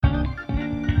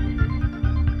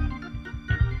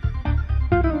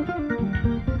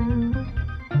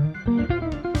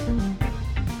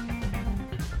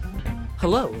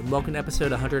Hello, and welcome to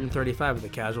episode 135 of the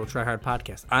Casual Tryhard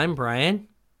Podcast. I'm Brian.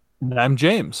 And I'm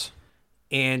James.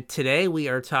 And today we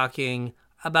are talking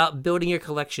about building your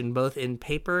collection both in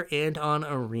paper and on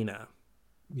Arena.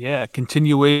 Yeah,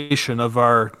 continuation of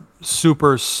our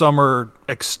super summer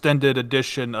extended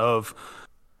edition of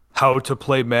how to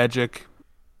play Magic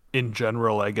in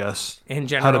general, I guess. In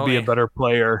general. How to be a better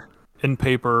player in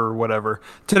paper or whatever.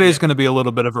 Today's going to be a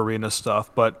little bit of Arena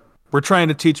stuff, but we're trying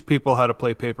to teach people how to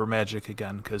play paper Magic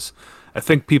again because I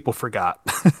think people forgot.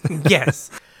 Yes.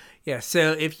 Yeah,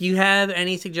 so if you have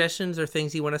any suggestions or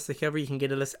things you want us to cover, you can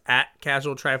get at us at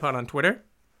Casual Tripod on Twitter.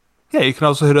 Yeah, you can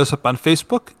also hit us up on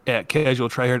Facebook at Casual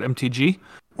Tryhard MTG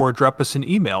or drop us an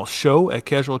email,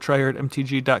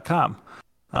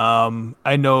 show@casualtryhardmtg.com.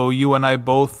 I know you and I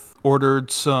both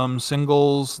ordered some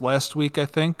singles last week, I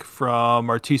think, from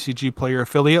our TCG player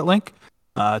affiliate link,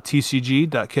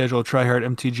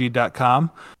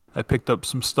 tcg.casualtryhardmtg.com. I picked up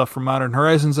some stuff from Modern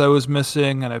Horizons I was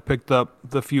missing, and I picked up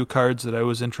the few cards that I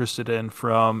was interested in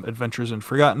from Adventures in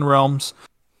Forgotten Realms.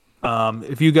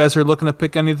 If you guys are looking to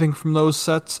pick anything from those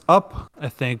sets up, I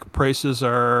think prices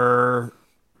are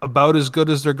about as good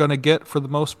as they're going to get for the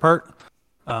most part.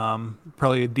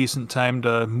 Probably a decent time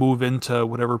to move into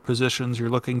whatever positions you're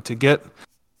looking to get.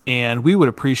 And we would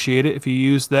appreciate it if you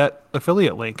use that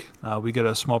affiliate link. We get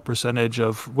a small percentage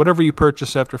of whatever you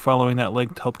purchase after following that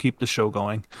link to help keep the show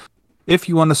going. If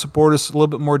you want to support us a little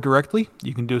bit more directly,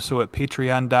 you can do so at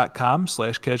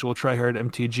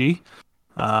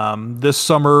patreon.com/casualtryhardmtg. This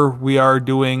summer we are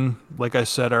doing, like I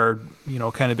said, our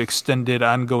kind of extended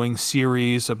ongoing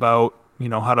series about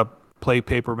how to play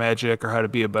paper Magic or how to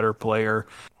be a better player.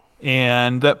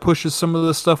 And that pushes some of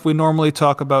the stuff we normally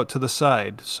talk about to the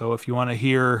side. So if you want to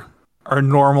hear our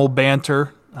normal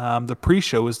banter, the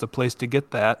pre-show is the place to get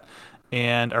that.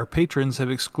 And our patrons have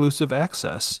exclusive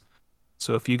access.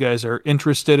 So if you guys are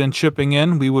interested in chipping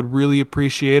in, we would really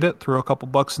appreciate it. Throw a couple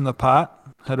bucks in the pot.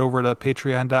 Head over to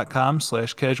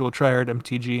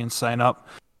patreon.com/casualtryhardmtg and sign up.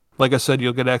 Like I said,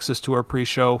 you'll get access to our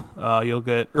pre-show. You'll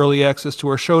get early access to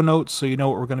our show notes, so you know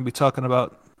what we're going to be talking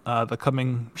about the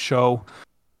coming show.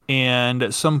 And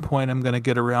at some point, I'm going to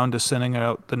get around to sending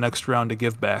out the next round of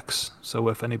givebacks. So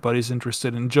if anybody's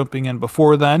interested in jumping in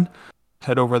before then,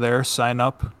 head over there, sign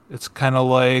up. It's kind of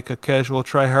like a Casual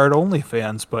Tryhard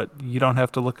OnlyFans, but you don't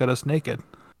have to look at us naked.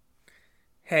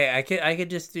 Hey, I could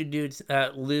just do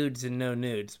lewds and no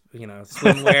nudes.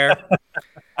 Swimwear.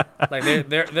 Like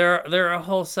there are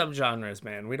whole subgenres,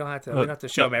 man. We don't have to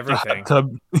show them everything.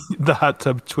 The hot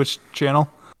tub Twitch channel.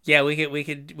 Yeah, we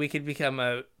could become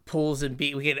a pools and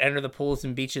we could enter the pools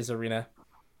and beaches arena.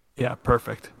 Yeah,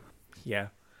 perfect. Yeah.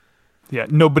 Yeah,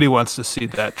 nobody wants to see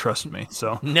that, trust me.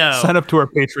 So no. Sign up to our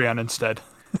Patreon instead.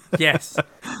 Yes.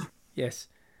 Yes.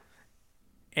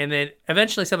 And then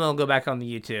eventually someone will go back on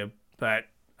the YouTube, but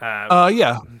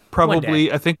yeah,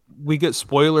 probably. I think we get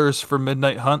spoilers for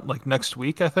Midnight Hunt like next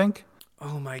week, I think.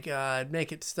 Oh my god,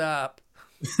 make it stop.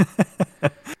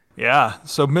 Yeah,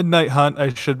 so Midnight Hunt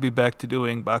I should be back to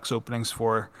doing box openings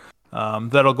for.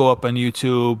 That'll go up on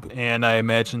YouTube, and I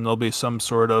imagine there'll be some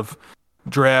sort of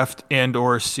draft and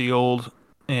or sealed,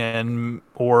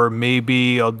 or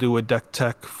maybe I'll do a deck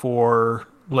tech for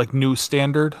like new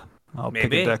standard. I'll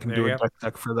pick a deck and do a deck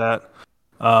tech for that.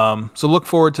 So look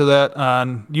forward to that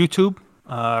on YouTube.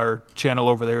 Our channel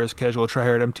over there is Casual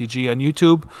Tryhard MTG on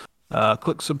YouTube.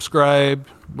 Click subscribe,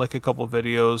 like a couple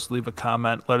videos, leave a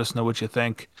comment, let us know what you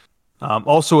think.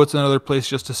 Also, it's another place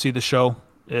just to see the show.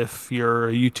 If you're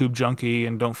a YouTube junkie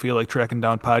and don't feel like tracking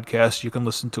down podcasts, you can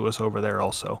listen to us over there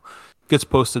also. It gets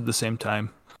posted the same time.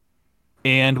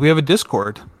 And we have a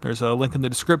Discord. There's a link in the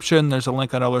description. There's a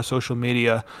link on all our social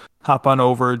media. Hop on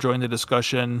over, join the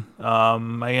discussion.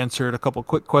 I answered a couple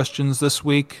quick questions this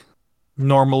week.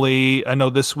 Normally, I know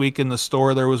this week in the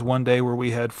store, there was one day where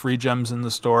we had free gems in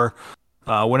the store.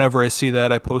 Whenever I see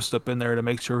that, I post up in there to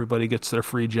make sure everybody gets their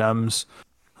free gems.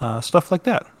 Stuff like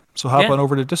that. So hop on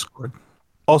over to Discord.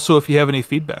 Also, if you have any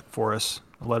feedback for us,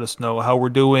 let us know how we're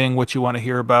doing, what you want to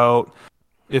hear about.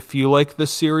 If you like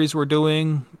this series we're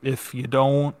doing, if you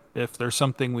don't, if there's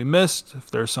something we missed,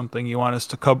 if there's something you want us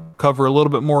to cover a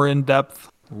little bit more in depth,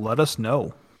 let us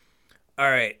know. All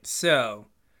right, so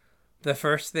the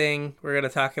first thing we're going to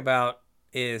talk about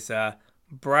is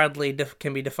broadly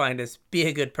can be defined as be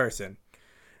a good person.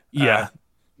 Yeah,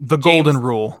 the golden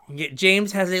rule.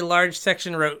 James has a large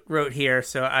section wrote here,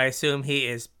 so I assume he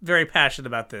is very passionate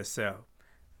about this. So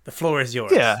the floor is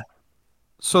yours. Yeah.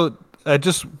 So I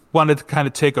just wanted to kind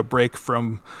of take a break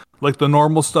from like the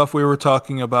normal stuff we were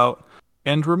talking about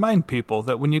and remind people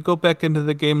that when you go back into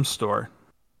the game store,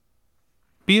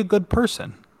 be a good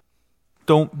person.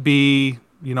 Don't be,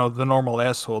 the normal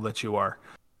asshole that you are.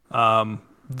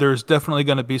 There's definitely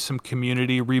going to be some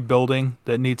community rebuilding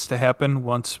that needs to happen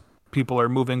once people are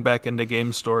moving back into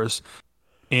game stores.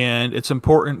 And it's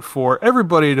important for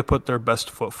everybody to put their best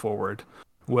foot forward,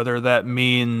 whether that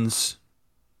means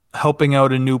helping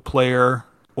out a new player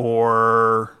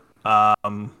or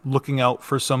looking out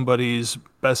for somebody's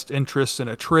best interest in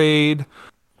a trade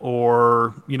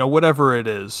or, whatever it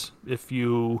is. If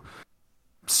you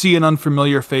see an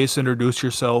unfamiliar face, introduce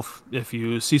yourself. If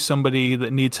you see somebody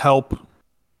that needs help,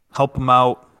 help them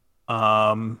out.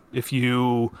 If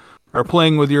you are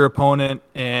playing with your opponent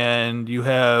and you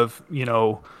have,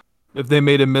 if they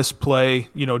made a misplay,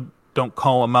 don't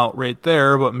call them out right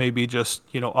there, but maybe just,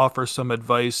 offer some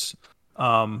advice.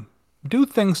 Do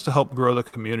things to help grow the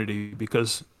community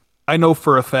because I know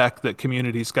for a fact that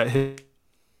communities got hit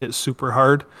super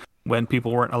hard when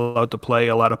people weren't allowed to play.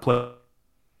 A lot of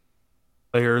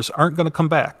players aren't going to come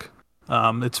back.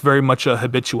 It's very much a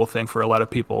habitual thing for a lot of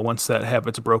people. Once that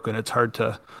habit's broken, it's hard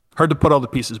to put all the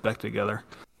pieces back together.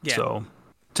 Yeah. So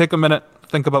take a minute,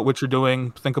 think about what you're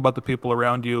doing, think about the people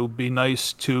around you, be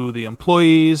nice to the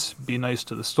employees, be nice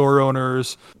to the store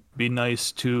owners, be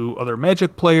nice to other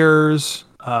Magic players,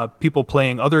 people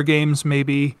playing other games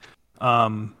maybe.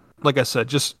 Like I said,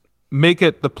 just make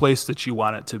it the place that you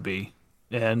want it to be.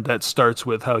 And that starts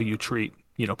with how you treat,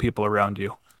 people around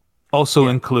you. Also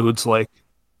includes like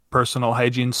personal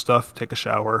hygiene stuff, take a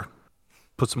shower,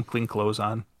 put some clean clothes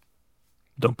on.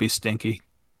 Don't be stinky.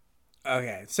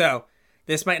 Okay, so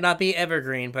this might not be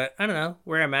evergreen, but I don't know.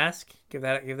 Wear a mask. Give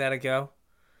that a go.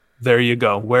 There you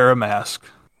go. Wear a mask.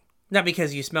 Not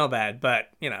because you smell bad, but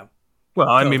Well,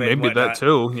 I mean, maybe that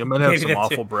too. You might have some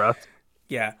awful breath.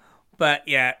 Yeah, but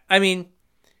yeah, I mean,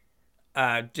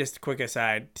 just a quick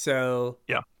aside. So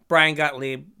yeah, Brian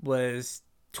Gottlieb was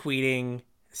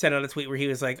sent out a tweet where he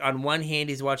was like, on one hand,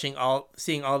 he's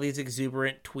seeing all these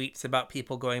exuberant tweets about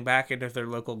people going back into their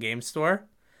local game store.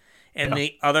 And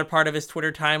the other part of his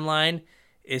Twitter timeline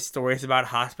is stories about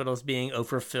hospitals being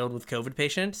overfilled with COVID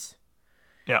patients.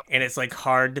 Yeah. And it's like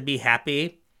hard to be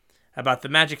happy about the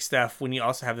Magic stuff when you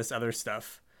also have this other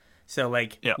stuff. So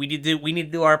like we need to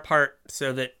do our part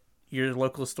so that your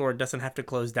local store doesn't have to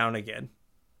close down again.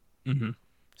 Mm-hmm.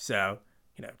 So,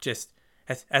 just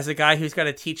as a guy who's got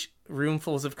to teach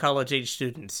roomfuls of college age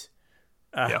students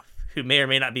who may or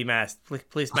may not be masked,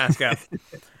 please mask up.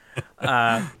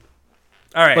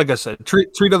 All right. Like I said,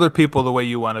 treat other people the way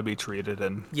you want to be treated,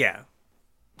 and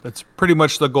that's pretty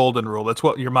much the golden rule. That's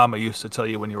what your mama used to tell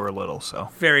you when you were little. So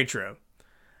very true.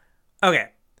 Okay,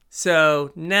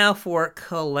 so now for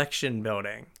collection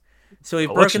building. So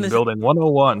we've broken this building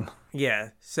 101. Yeah,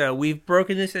 so we've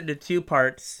broken this into two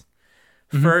parts.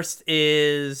 Mm-hmm. First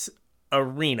is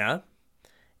arena,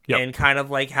 and kind of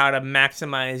like how to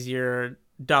maximize your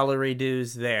dollary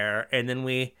dues there, and then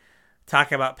we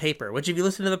talk about paper, which if you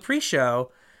listen to the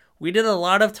pre-show, we did a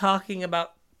lot of talking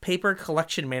about paper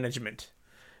collection management.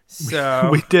 So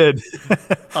we did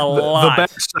a lot. The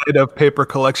backside of paper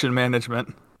collection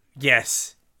management.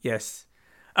 Yes.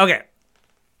 Okay.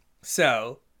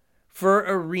 So for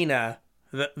arena,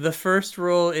 the first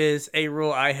rule is a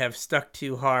rule I have stuck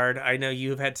to hard. I know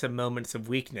you've had some moments of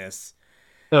weakness.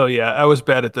 Oh yeah, I was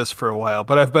bad at this for a while,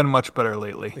 but I've been much better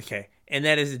lately. Okay. And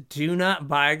that is do not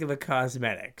buy the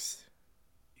cosmetics.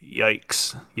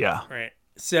 Yikes. Yeah. Right.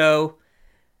 So,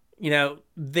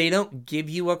 they don't give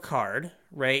you a card,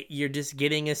 right? You're just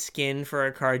getting a skin for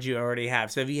a card you already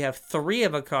have. So if you have 3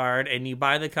 of a card and you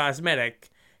buy the cosmetic,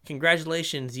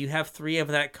 congratulations, you have 3 of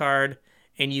that card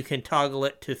and you can toggle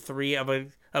it to 3 of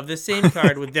the same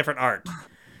card with different art.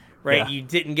 Right? Yeah. You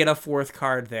didn't get a 4th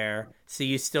card there, so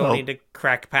you still need to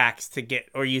crack packs to get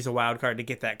or use a wild card to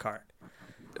get that card.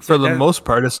 For the most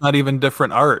part, it's not even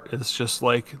different art. It's just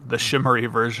like the shimmery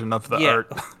version of the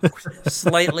art.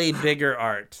 Slightly bigger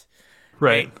art.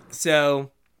 Right.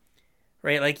 So,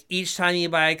 like each time you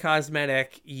buy a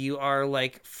cosmetic, you are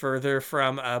like further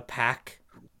from a pack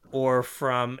or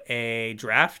from a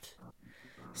draft.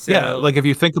 So, yeah, like if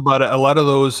you think about it, a lot of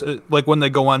those, like when they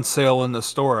go on sale in the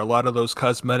store, a lot of those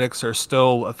cosmetics are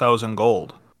still 1,000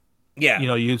 gold. Yeah.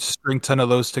 You string 10 of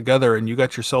those together and you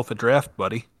got yourself a draft,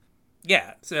 buddy.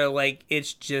 Yeah, so like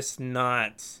it's just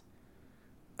not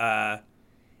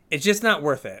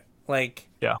worth it. Like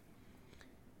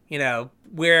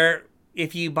where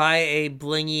if you buy a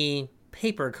blingy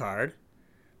paper card,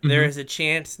 there is a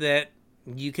chance that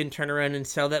you can turn around and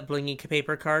sell that blingy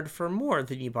paper card for more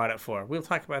than you bought it for. We'll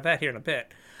talk about that here in a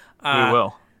bit. We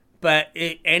will. But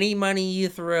any money you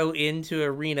throw into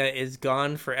Arena is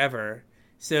gone forever.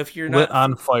 So if you're not lit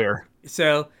on fire.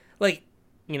 So like,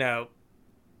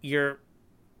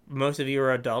 most of you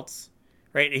are adults,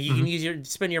 right? You Hmm. can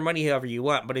spend your money however you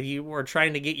want, but if you were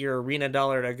trying to get your arena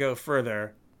dollar to go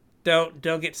further, don't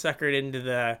get suckered into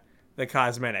the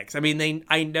cosmetics. I mean,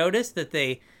 I noticed that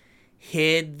they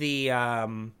hid the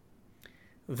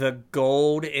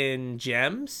gold in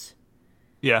gems.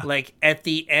 Yeah, Like at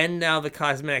the end now, the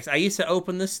cosmetics. I used to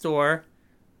open the store,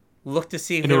 look to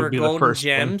see if and it there would were be the golden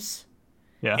first thing. gems,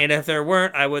 Yeah, and if there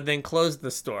weren't, I would then close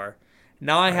the store.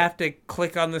 Now I right. have to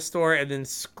click on the store and then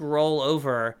scroll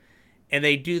over, and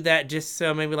they do that just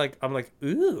so maybe like I'm like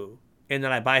ooh, and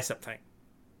then I buy something.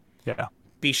 Yeah,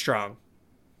 Be strong,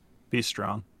 be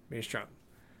strong. be strong.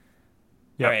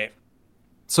 All Yep. right.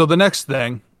 So the next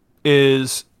thing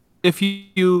is if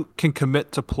you can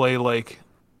commit to play like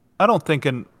I don't think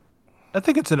an I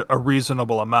think it's a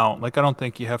reasonable amount. Like I don't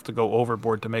think you have to go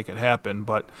overboard to make it happen,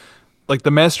 but like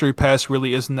the mastery pass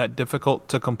really isn't that difficult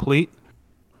to complete,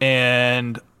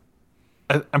 and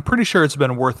I'm pretty sure it's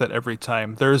been worth it every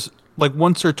time. There's like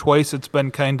once or twice it's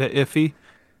been kind of iffy,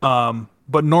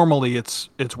 but normally it's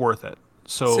worth it.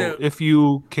 So So if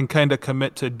you can kind of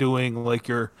commit to doing like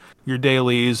your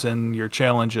dailies and your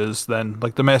challenges, then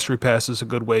like the mastery pass is a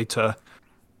good way to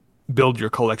build your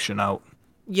collection out.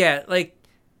 yeah, like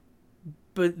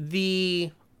but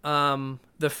the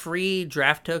free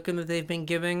draft token that they've been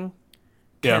giving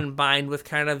Yeah, combined with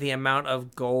kind of the amount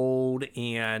of gold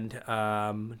and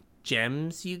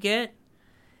gems you get,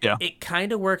 yeah, it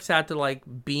kind of works out to like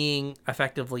being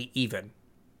effectively even,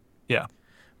 yeah.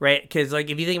 right? Because like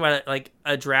if you think about it, like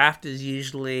a draft is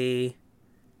usually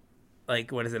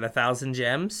like what is it, 1,000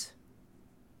 gems,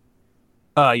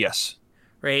 Yes.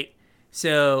 right?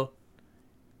 So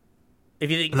if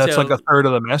you think And that's like so, a third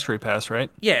of the mastery pass, right?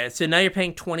 yeah. So now you're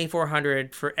paying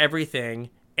 2,400 for everything,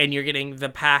 and you're getting the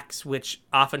packs, which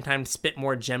oftentimes spit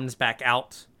more gems back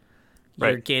out.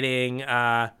 You're Right. getting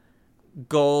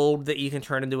gold that you can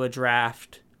turn into a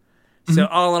draft. So Hmm.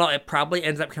 all in all, it probably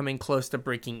ends up coming close to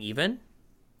breaking even.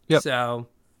 Yep. So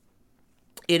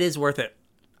it is worth it.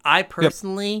 I Yep.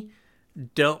 personally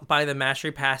don't buy the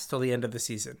mastery pass till the end of the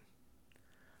season.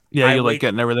 Yeah, I you like wait.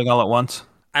 getting everything all at once.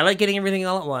 I like getting everything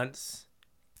all at once,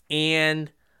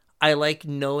 and I like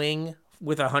knowing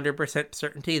with 100%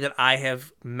 certainty that I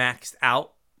have maxed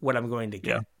out what I'm going to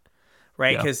Yeah. get.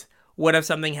 Right? Yeah. Because what if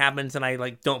something happens and I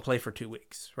like don't play for 2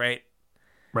 weeks? Right?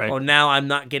 Right. Well, now I'm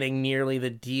not getting nearly the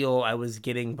deal I was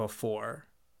getting before.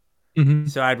 Hmm.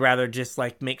 So I'd rather just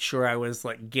like make sure I was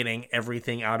like getting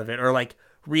everything out of it or like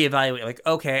reevaluate like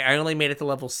okay, I only made it to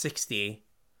level 60.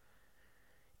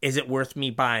 Is it worth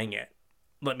me buying it?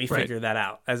 Let me Right. figure that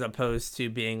out as opposed to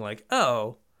being like,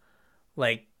 "Oh,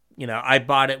 like, I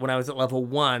bought it when I was at level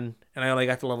 1 and I only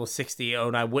got to level 60. Oh,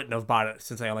 and I wouldn't have bought it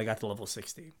since I only got to level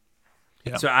 60."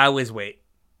 Yeah. So I always wait.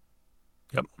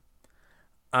 Yep.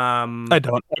 I Um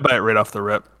don't. I buy it right off the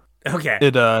rip. okay.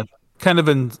 It kind of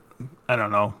in I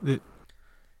don't know.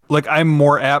 Like I'm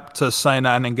more apt to sign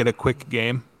on and get a quick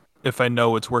game if I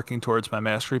know it's working towards my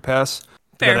mastery pass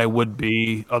than Fair. I would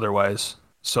be otherwise.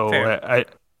 So Fair.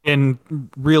 and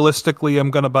realistically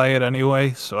I'm gonna buy it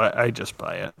anyway, so I just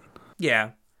buy it.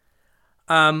 Yeah.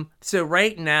 So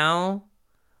right now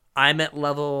I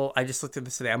just looked at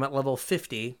this today. I'm at level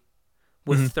 50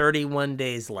 with Hmm. 31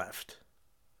 days left.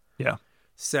 Yeah.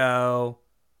 So,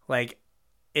 like,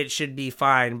 it should be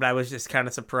fine, but I was just kind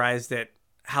of surprised at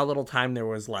how little time there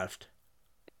was left.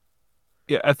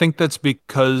 Yeah, I think that's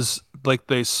because like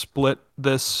they split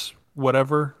this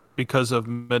whatever because of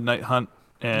Midnight Hunt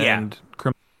Yeah. and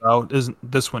Criminal Route. Isn't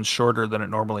this one's shorter than it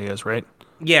normally is, right?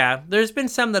 Yeah. There's been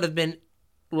some that have been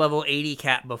level 80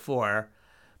 cap before,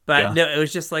 but Yeah. no, it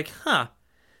was just like, huh.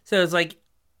 So it's like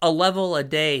a level a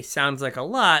day sounds like a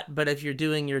lot, but if you're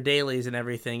doing your dailies and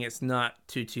everything, it's not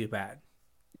too bad.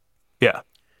 Yeah.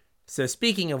 So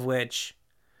speaking of which,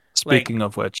 like, Speaking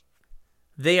of which,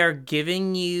 they are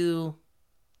giving you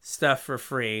stuff for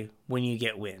free when you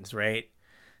get wins, right?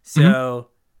 hmm So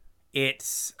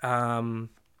it's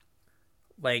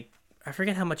like I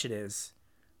forget how much it is,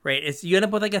 right? It's you end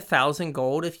up with like 1,000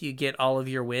 gold if you get all of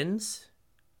your wins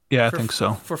yeah, I for think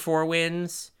so. for 4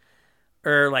 wins,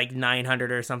 or like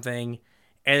 900 or something,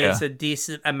 and Yeah. it's a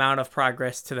decent amount of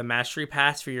progress to the mastery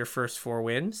pass for your first 4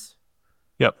 wins.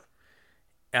 Yep.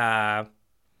 Uh,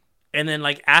 and then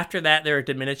like after that, there are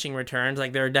diminishing returns.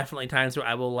 Like there are definitely times where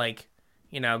I will like,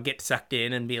 get sucked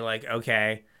in and be like,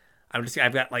 okay,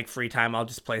 I've got like free time. I'll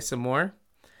just play some more.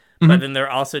 But Hmm. then there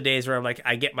are also days where I'm like,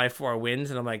 I get my 4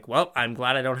 wins and I'm like, well, I'm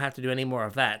glad I don't have to do any more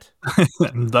of that.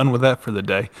 I'm done with that for the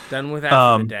day. Done with that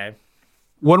for the Um, day.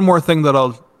 One more thing that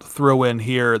I'll throw in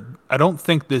here. I don't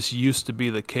think this used to be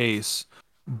the case,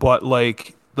 but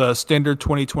like the standard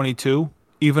 2022.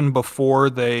 even before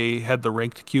they had the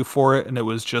ranked queue for it, and it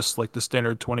was just like the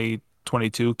standard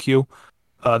 2022 queue.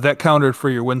 That counted for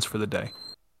your wins for the day.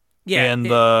 Yeah, And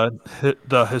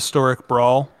the historic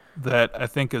brawl that I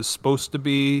think is supposed to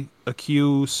be a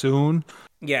queue soon,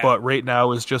 yeah. but right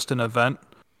now is just an event.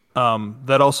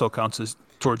 That also counts as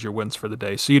towards your wins for the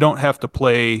day. So you don't have to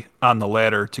play on the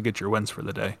ladder to get your wins for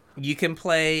the day. You can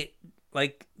play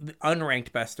like the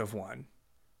unranked best of one.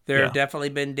 There have Yeah. definitely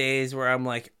been days where I'm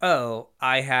like, oh,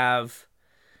 I have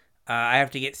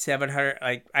to get 700.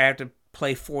 Like I have to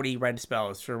play 40 red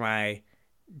spells for my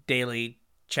daily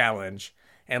challenge,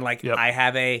 and like Yep. I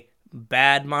have a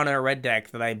bad mono red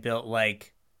deck that I built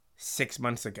like 6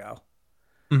 months ago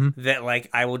Hmm. that like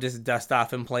I will just dust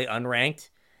off and play unranked,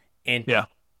 and Yeah.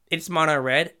 it's mono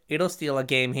red. It'll steal a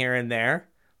game here and there,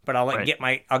 but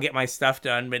Right. I'll get my stuff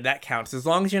done. But that counts as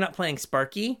long as you're not playing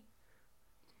Sparky.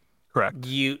 Correct.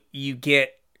 You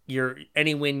get your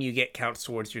any win you get counts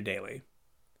towards your daily.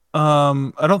 I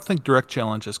don't think direct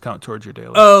challenges count towards your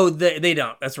daily. Oh, they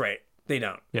don't. That's right. They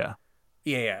don't. Yeah.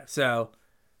 Yeah. So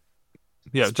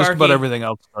Yeah. Just about Sparky, everything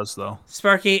else does, though.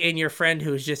 Sparky, and your friend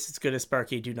who is just as good as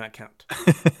Sparky do not count.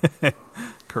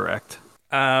 Correct.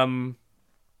 Um,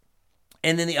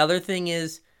 and then the other thing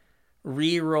is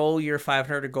re-roll your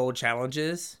 500 gold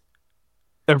challenges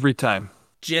Every time.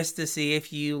 just to see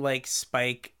if you like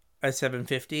spike a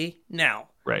 750. Now,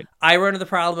 Right. I run into the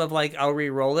problem of like I'll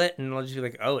re-roll it and I'll just be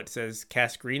like, oh, it says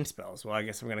cast green spells. Well, I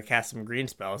guess I'm gonna cast some green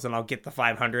spells and I'll get the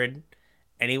 500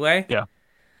 anyway. Yeah.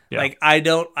 Yeah. Like I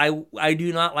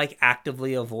do not like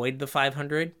actively avoid the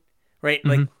 500, right? Hmm.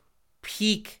 Like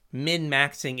peak min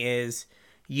maxing is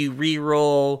you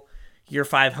re-roll your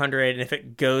 500, and if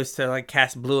it goes to like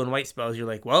cast blue and white spells, you're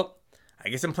like, well, I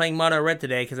guess I'm playing mono red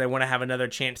today because I want to have another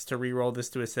chance to re-roll this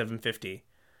to a 750.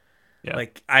 Yeah.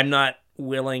 Like I'm not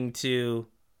willing to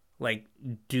like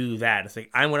do that. It's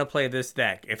like I want to play this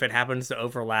deck. If it happens to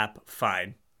overlap,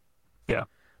 fine. Yeah.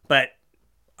 But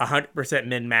 100%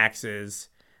 min max is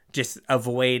just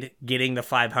avoid getting the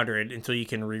 500 until you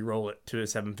can re-roll it to a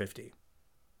 750.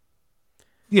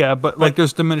 Yeah, but But like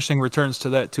there's diminishing returns to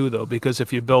that too, though, because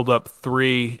if you build up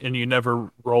three and you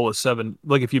never roll a seven,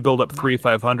 like if you build up three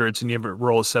 500s and you never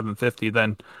roll a 750,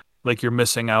 then like you're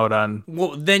missing out on.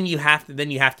 well, then you have to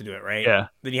do it, right? Yeah.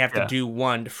 Then you have to Yeah. do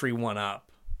one to free one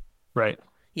up. Right.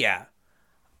 Yeah.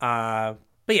 But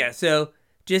yeah, so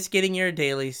just getting your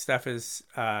daily stuff is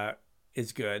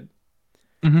good.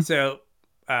 Mhm. So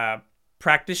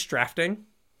practice drafting.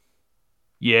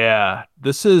 Yeah.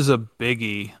 This is a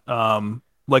biggie.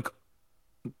 Like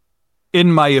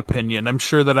in my opinion, I'm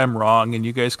sure that I'm wrong, and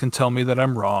you guys can tell me that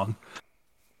I'm wrong,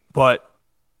 but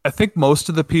I think most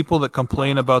of the people that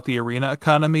complain about the arena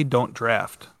economy don't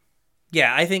draft.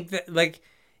 Yeah, I think that like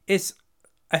it's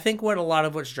I think what a lot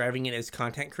of what's driving it is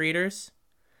content creators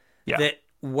Yeah. that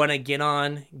want to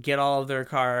get all of their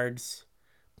cards,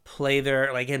 play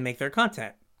their like and make their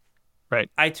content. Right.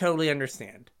 I totally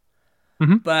understand.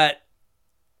 Hmm. But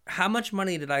how much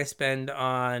money did I spend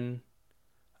on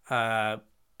uh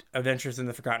Adventures in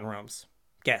the Forgotten Realms?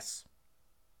 Guess.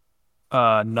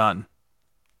 None.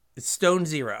 It's stone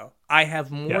zero. I have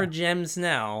more Yeah. gems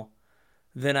now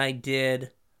than I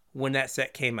did when that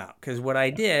set came out. Because what I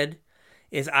did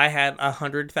is I had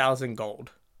 100,000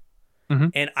 gold, Hmm.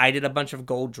 and I did a bunch of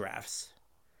gold drafts,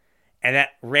 and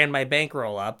that ran my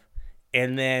bankroll up.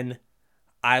 And then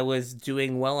I was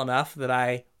doing well enough that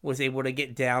I was able to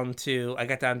I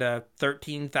got down to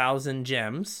 13,000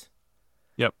 gems.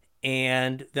 Yep.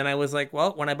 And then I was like,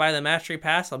 well, when I buy the mastery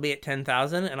pass, I'll be at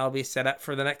 10,000 and I'll be set up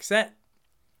for the next set.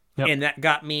 Yep. And that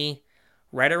got me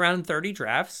right around 30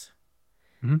 drafts.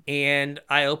 Mhm. And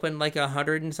I opened like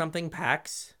 100 and something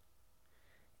packs.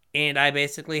 And I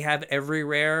basically have every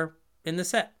rare in the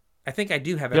set. I think I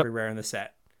do have Yep. every rare in the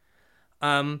set.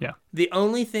 Yeah. The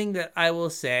only thing that I will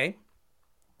say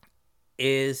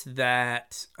is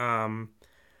that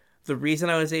the reason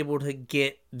I was able to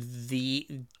get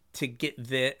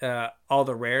all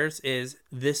the rares is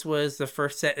this was the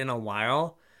first set in a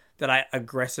while that I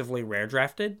aggressively rare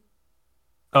drafted.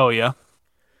 Oh yeah.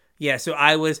 Yeah, so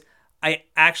I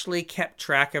actually kept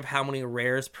track of how many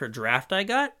rares per draft I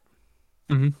got,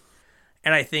 Hmm.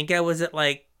 and I think I was at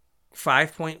like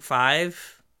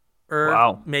 5.5 or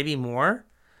Wow. maybe more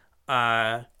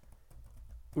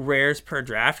rares per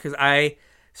draft because I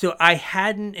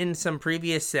hadn't in some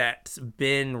previous sets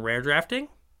been rare drafting.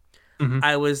 Hmm.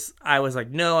 I was like,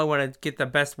 no, I want to get the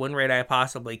best win rate I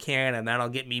possibly can, and that'll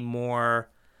get me more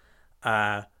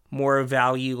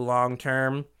value long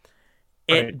term.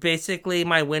 It Right. basically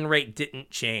my win rate didn't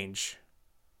change,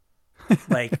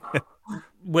 like,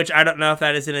 which I don't know if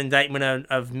that is an indictment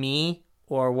of me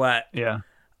or what. Yeah.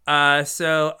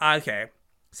 So okay.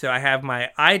 So I have my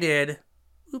I did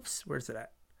oops, where's it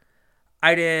at?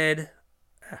 I did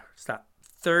stop.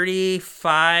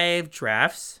 35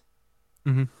 drafts.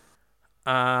 Hmm.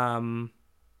 Um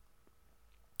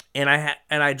and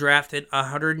I drafted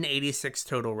 186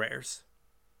 total rares.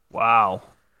 Wow.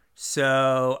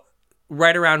 So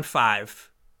right around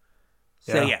 5.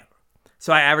 So Yeah, yeah.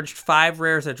 So I averaged 5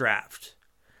 rares a draft.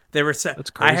 that's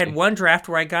I had crazy. one draft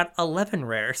where I got 11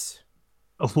 rares.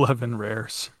 11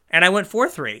 rares. And I went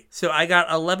 4-3. So I got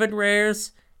 11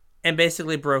 rares and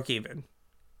basically broke even.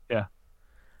 Yeah,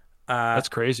 Uh, that's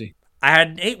crazy. I had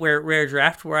an 8 rare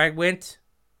draft where I went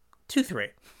 2-3.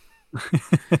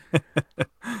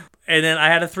 And then I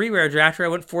had a 3 rare draft where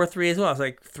I went 4-3 as well. I was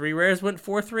like, 3 rares went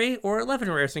 4-3 or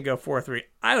 11 rares and go 4-3.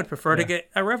 I would prefer to Yeah. get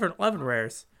 11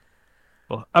 rares.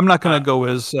 Well, I'm not going Uh, to go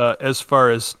as far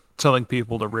as telling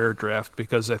people to rare draft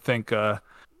because I think like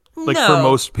for no.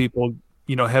 most people,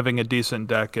 having a decent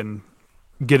deck and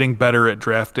getting better at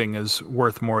drafting is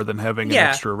worth more than having an Yeah.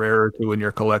 extra rare or two in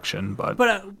your collection. But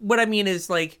But what I mean is,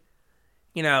 like,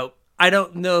 I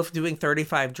don't know if doing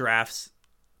 35 drafts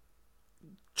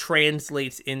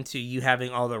translates into you having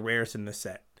all the rares in the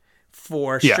set.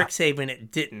 For yeah, Strixhaven,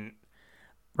 it didn't.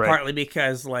 right. Partly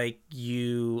because, like,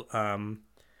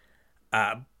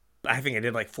 uh, I think I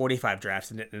did like 45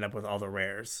 drafts and didn't end up with all the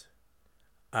rares.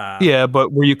 Uh, Yeah,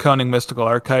 but were you counting Mystical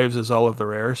Archives as all of the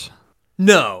rares?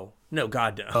 no, no,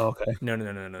 God, no. Oh, okay. No,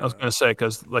 no, no, no, I was no, going to say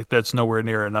because like that's nowhere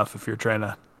near enough if you're trying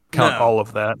to count no, all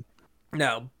of that.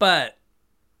 no. But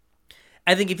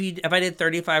I think if I did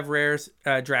 35 rares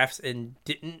drafts and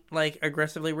didn't like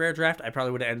aggressively rare draft, I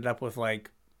probably would have ended up with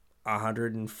like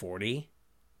 140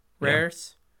 Yeah,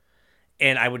 rares,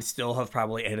 and I would still have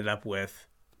probably ended up with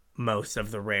most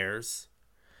of the rares.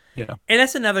 yeah, And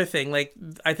that's another thing. Like,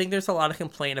 I think there's a lot of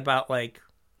complaint about, like,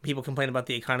 people complain about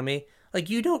the economy. Like,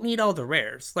 you don't need all the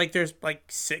rares. Like, there's like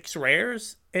 6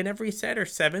 rares in every set or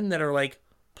 7 that are like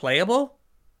playable,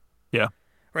 yeah.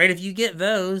 right? If you get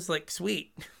those, like,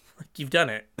 sweet, like you've done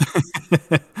it.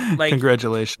 Like,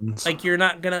 Congratulations. you're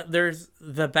not gonna. There's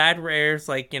the bad rares,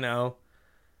 like,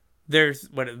 there's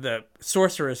what the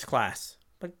sorcerer's class.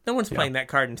 Like, no one's Yeah, playing that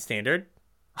card in standard.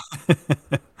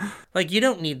 Like, you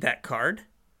don't need that card.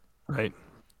 right.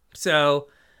 So,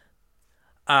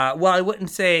 well, I wouldn't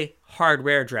say hard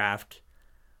rare draft.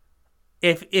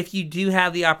 If you do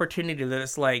have the opportunity that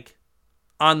it's like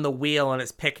on the wheel and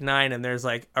it's pick 9 and there's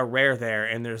like a rare there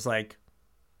and there's like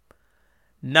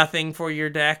nothing for your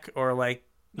deck or like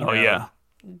Oh yeah,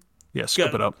 yeah.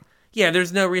 Scoop go it up. yeah,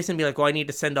 there's no reason to be like, well, I need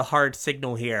to send a hard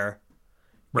signal here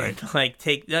and Right. like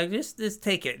take like, just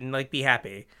take it and like be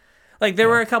happy. Like there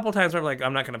Yeah. were a couple times where I'm like,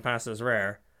 I'm not gonna pass this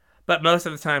rare, but most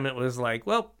of the time it was like,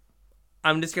 well,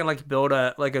 I'm just gonna like build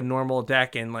a normal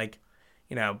deck and like,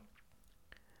 you know,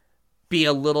 be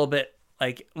a little bit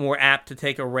like more apt to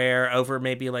take a rare over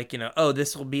maybe like, oh,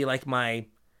 this will be like my,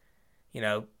 you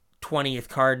know, 20th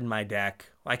card in my deck.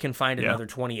 I can find Yeah. another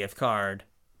 20th card.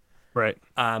 Right.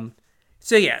 Um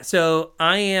so yeah, so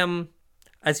I am,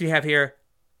 as we have here,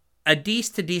 a D's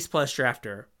to D's plus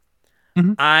drafter.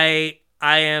 Hmm. I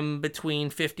am between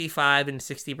 55 and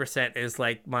 60% is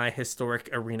like my historic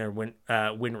arena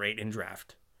win rate in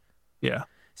draft. Yeah.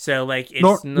 So like it's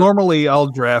not. Normally, I'll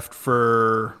draft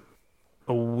for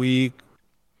a week,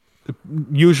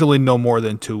 usually no more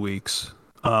than 2 weeks.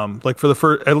 Like for the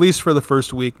first, at least for the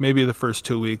first week, maybe the first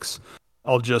 2 weeks,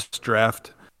 I'll just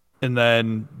draft, and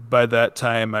then by that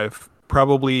time, I've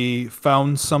probably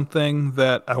found something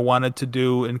that I wanted to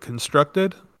do in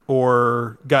constructed,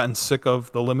 or gotten sick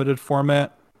of the limited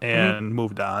format Mhm. and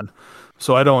moved on.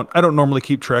 So I don't normally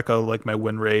keep track of like my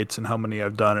win rates and how many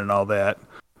I've done and all that.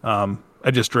 I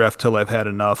just draft till I've had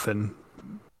enough, and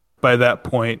by that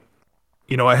point,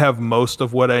 I have most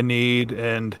of what I need,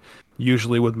 and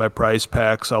usually with my prize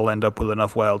packs, I'll end up with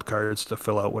enough wild cards to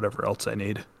fill out whatever else I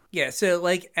need. Yeah, so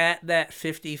like at that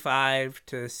 55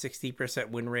 to 60%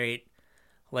 win rate,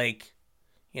 like,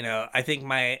 I think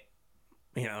my,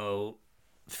 you know,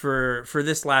 for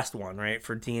this last one, right,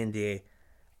 for D&D,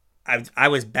 I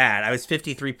was bad. I was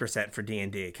 53% for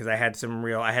D&D because I had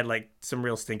like some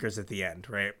real stinkers at the end,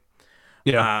 right?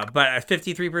 Yeah, But at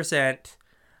 53%,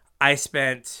 I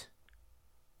spent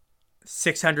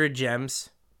 600 gems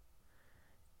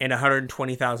and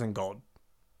 120,000 gold,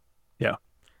 yeah,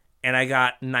 and I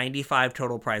got 95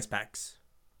 total prize packs.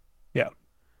 yeah.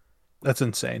 That's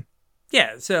insane.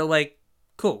 Yeah, so like,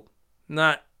 cool,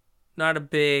 not not a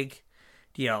big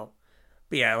deal.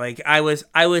 But yeah, like I was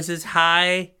as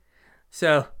high,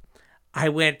 so I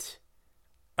went,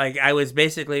 like, I was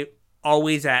basically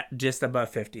always at just above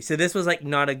 50. So this was like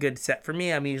not a good set for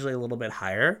me. I'm usually a little bit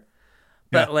higher,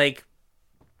 Yeah. But like,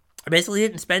 I basically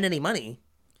didn't spend any money,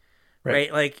 Right.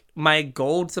 right? Like my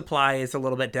gold supply is a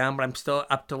little bit down, but I'm still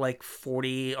up to like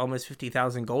 40, almost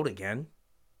 50,000 gold again.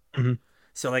 Hmm.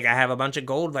 So like I have a bunch of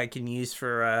gold I can use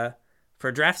for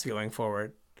drafts going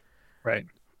forward. Right.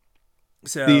 The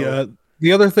So uh,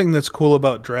 the other thing that's cool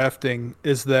about drafting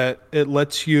is that it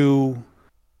lets you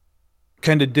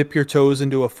kind of dip your toes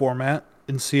into a format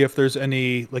and see if there's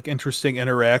any like interesting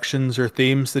interactions or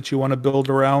themes that you want to build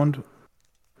around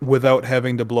without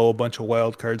having to blow a bunch of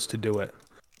wild cards to do it.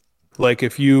 Like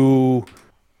if you,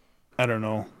 I don't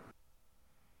know,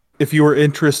 if you were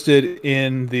interested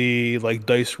in the like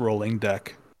dice rolling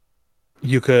deck,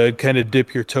 you could kind of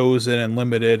dip your toes in and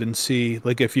limit it and see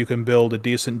like if you can build a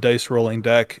decent dice rolling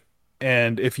deck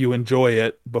and if you enjoy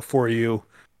it before you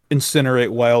incinerate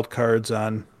wild cards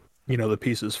on, the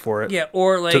pieces for it yeah,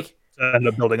 or to like end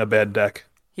up building a bad deck.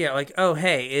 yeah, like oh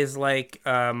hey, is like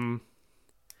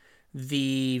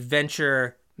the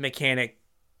venture mechanic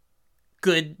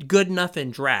good enough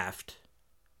in draft?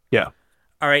 Yeah.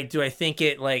 All right, do I think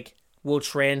it like will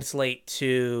translate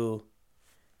to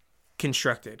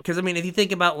constructed? Because I mean, if you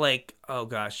think about like oh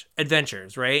gosh,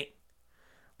 adventures, right?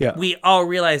 Yeah. We all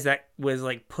realized that was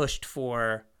like pushed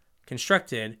for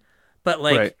constructed, but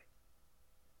Right. like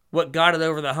what got it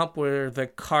over the hump were the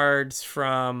cards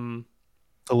from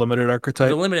The limited the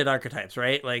archetype. limited archetypes,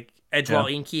 right? Like Yeah.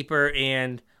 Edgewall Innkeeper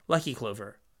and Lucky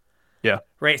Clover. Yeah.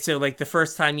 Right, so like the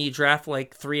first time you draft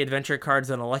like 3 adventure cards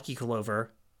on a Lucky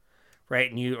Clover, right,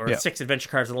 and you or Yeah. 6 adventure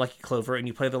cards on a Lucky Clover, and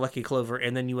you play the Lucky Clover,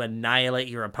 and then you annihilate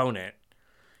your opponent.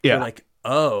 You're Yeah. like,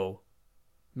 oh,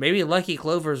 maybe Lucky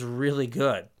Clover's really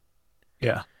good.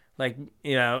 Yeah. Like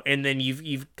and then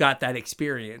you've got that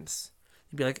experience.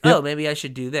 You'd be like, oh, Yep. maybe I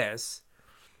should do this,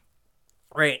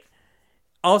 right?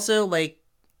 Also, like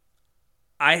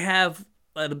I have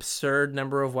an absurd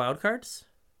number of wild cards.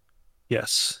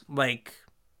 Yes. Like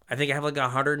I think I have like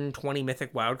 120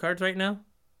 mythic wild cards right now.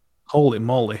 Holy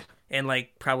moly. And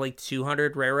like probably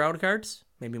 200 rare wild cards,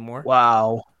 maybe more.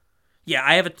 Wow. Yeah,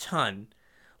 I have a ton.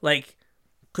 Like,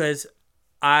 because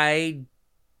I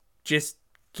just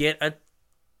get a.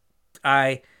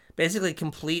 I basically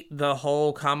complete the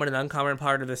whole common and uncommon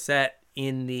part of the set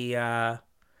in the.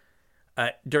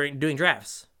 During doing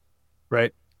drafts.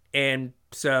 Right. And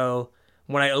so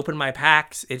when I open my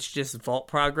packs, it's just vault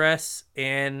progress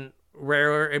and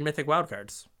rare and mythic wild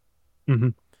cards. Hmm.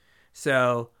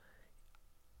 So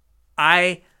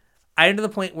I I am to the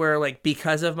point where like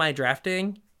because of my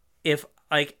drafting, if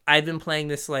like I've been playing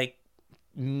this like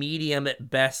medium at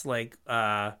best like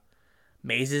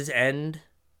Maze's End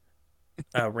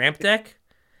ramp deck,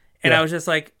 and I Yeah. was just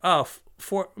like, oh,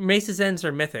 for Maze's Ends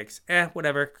or mythics,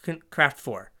 whatever, craft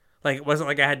 4. Like it wasn't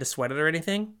like I had to sweat it or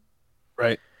anything.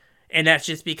 Right. And that's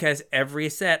just because every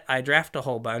set I draft a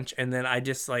whole bunch and then I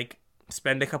just like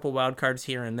spend a couple wild cards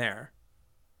here and there,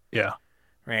 Yeah.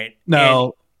 right? And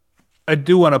Now, I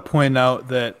do want to point out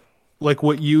that like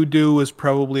what you do is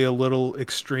probably a little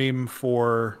extreme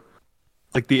for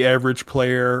like the average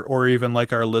player or even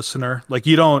like our listener. Like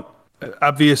you don't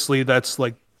obviously that's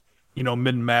like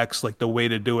min max like the way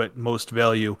to do it, most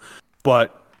value,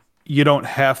 but you don't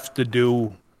have to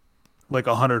do like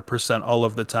 100% all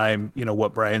of the time,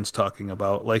 what Brian's talking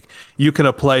about. Like you can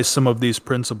apply some of these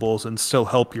principles and still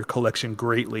help your collection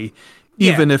greatly,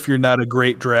 yeah, even if you're not a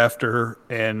great drafter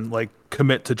and like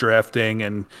commit to drafting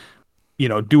and,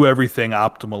 do everything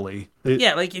optimally.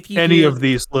 yeah, like if you Any do of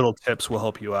these little tips will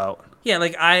help you out. yeah,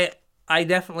 like I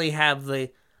definitely have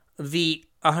the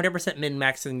 100% min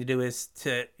max thing to do is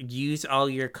to use all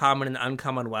your common and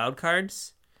uncommon wild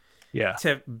cards Yeah.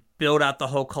 to build out the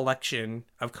whole collection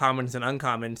of commons and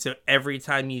uncommons. So every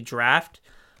time you draft,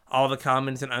 all the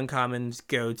commons and uncommons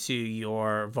go to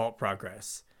your vault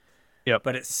progress. Yep.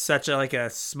 But it's such a like a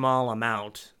small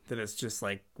amount that it's just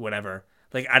like whatever.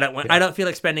 Like I Yeah. don't feel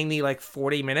like spending the like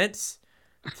 40 minutes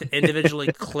to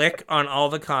individually click on all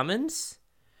the commons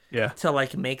Yeah. to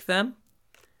like make them.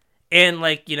 And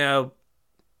like,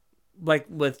 like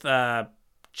with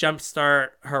Jumpstart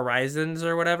Horizons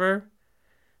or whatever,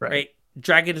 Right. right?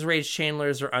 Dragon's Rage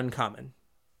Chandlers are uncommon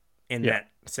in Yeah.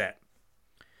 that set.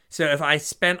 So if I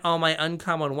spent all my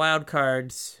uncommon wild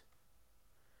cards,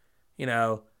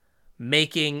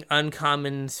 making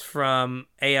uncommons from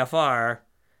AFR,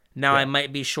 now I Yeah.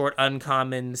 might be short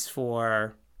uncommons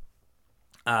for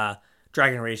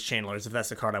Dragon Rage Chandlers if that's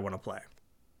the card I want to play.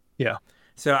 Yeah.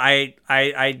 So I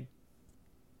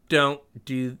don't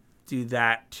do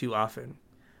that too often.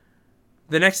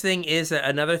 The next thing is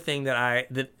another thing that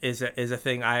is a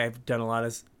thing I've done a lot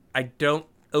is I don't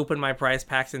open my prize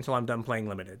packs until I'm done playing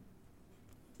limited.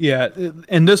 Yeah,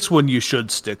 and this one you should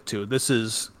stick to. This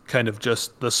is kind of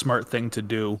just the smart thing to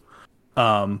do.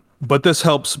 But this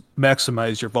helps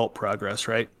maximize your vault progress,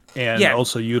 right? And Yeah,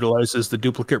 also utilizes the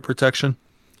duplicate protection.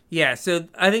 yeah. So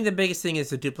I think the biggest thing is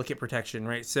the duplicate protection,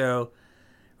 right? So,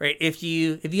 right, if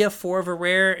you have 4 of a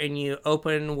rare and you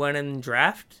open one in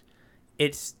draft,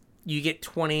 it's you get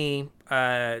 20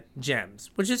 gems,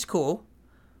 which is cool.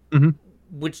 Hmm.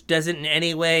 Which doesn't in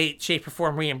any way, shape, or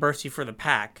form reimburse you for the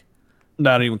pack.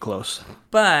 Not even close.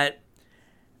 But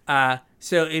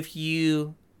so if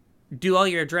you do all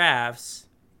your drafts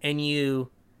and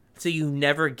you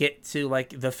never get to like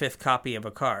the 5th copy of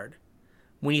a card,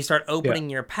 when you start Yeah. opening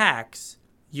your packs,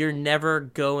 you're never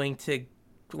going to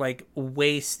like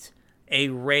waste a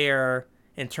rare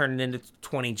and turn it into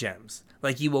 20 gems.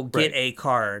 Like you will get Right. a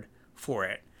card for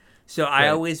it. So I Right.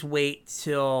 always wait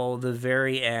till the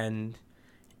very end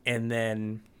and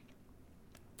then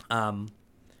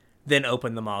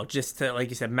open them all just to, like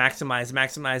you said,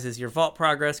 maximizes your vault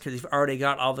progress because you've already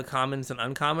got all the commons and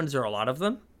uncommons or a lot of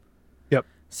them. Yep.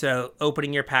 So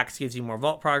opening your packs gives you more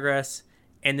vault progress,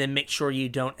 and then make sure you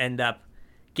don't end up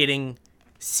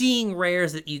seeing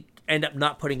rares that you end up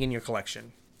not putting in your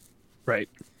collection. Right.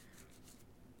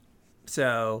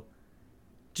 So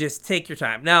just take your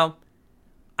time. Now,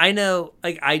 I know,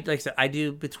 like I said, I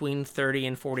do between 30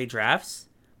 and 40 drafts,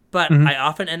 but Mhm. I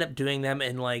often end up doing them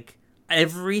in like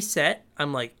every set.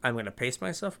 I'm like, I'm gonna pace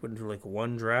myself, I'm gonna do like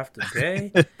 1 draft a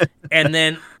day, and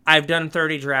then I've done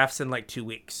 30 drafts in like 2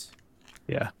 weeks,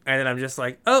 Yeah. and then I'm just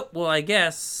like, oh well, I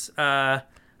guess I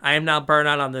am now burnt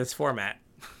out on this format.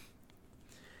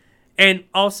 And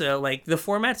also, like the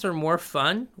formats are more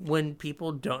fun when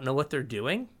people don't know what they're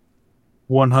doing.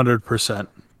 100%.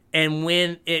 And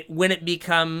when it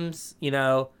becomes,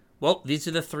 well, these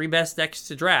are the 3 best decks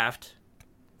to draft.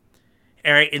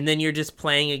 All right, and then you're just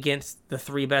playing against the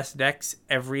 3 best decks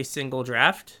every single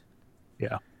draft.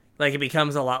 Yeah. Like it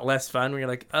becomes a lot less fun when you're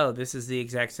like, oh, this is the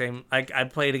exact same. Like I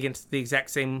played against the exact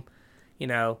same,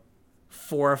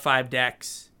 4 or 5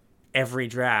 decks every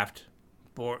draft.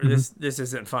 But this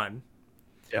isn't fun.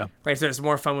 Yeah. Right, so it's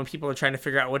more fun when people are trying to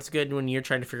figure out what's good and when you're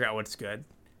trying to figure out what's good.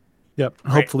 Yep.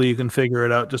 Right. Hopefully you can figure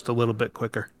it out just a little bit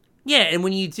quicker. Yeah, and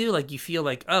when you do, like, you feel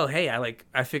like, oh, hey,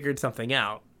 I figured something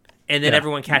out, and then Yeah.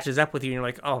 everyone catches up with you, and you're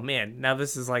like, oh man, now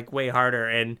this is like way harder,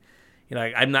 and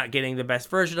like, I'm not getting the best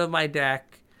version of my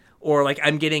deck, or like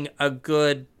I'm getting a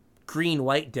good green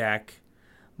white deck,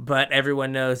 but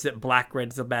everyone knows that black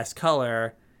red's the best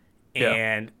color, Yeah.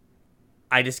 and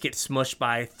I just get smushed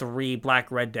by 3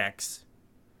 black red decks.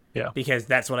 Yeah. Because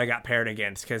that's what I got paired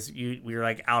against. Because we were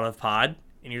like out of pod,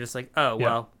 and you're just like, oh Yeah.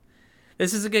 well,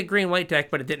 this is a good green white deck,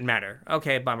 but it didn't matter.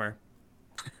 Okay, bummer.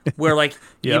 Where like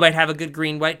you Yep. might have a good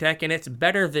green white deck, and it's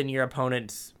better than your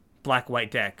opponent's black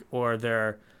white deck or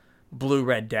their blue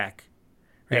red deck,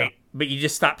 right? Yeah. But you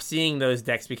just stop seeing those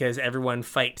decks because everyone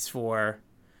fights for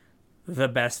the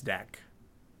best deck.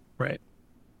 Right.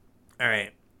 All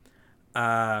right.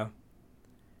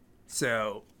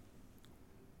 So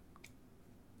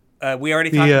we already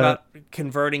talked about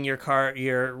converting your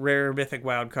rare mythic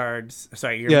wild cards.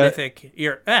 Sorry, your Yeah. mythic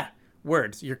your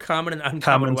common and uncommon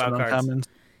Commons wild and cards. uncommons.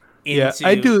 Into,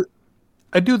 Yeah,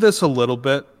 I do this a little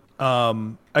bit.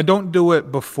 I don't do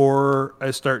it before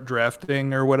I start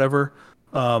drafting or whatever.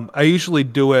 I usually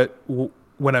do it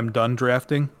when I'm done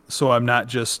drafting, so I'm not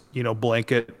just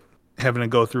blanket having to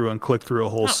go through and click through a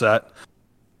whole set.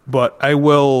 But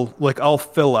I'll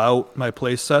fill out my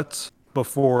play sets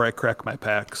before I crack my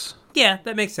packs. Yeah,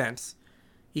 that makes sense.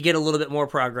 You get a little bit more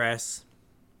progress.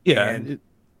 Yeah, And-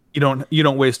 you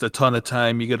don't waste a ton of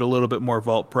time. You get a little bit more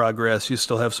vault progress. You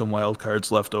still have some wild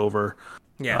cards left over.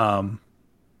 Yeah.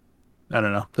 I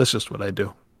don't know. That's just what I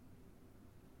do.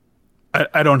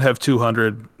 I don't have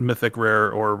 200 mythic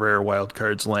rare or rare wild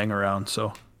cards laying around,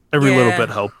 so every little Yeah. bit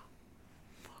helps.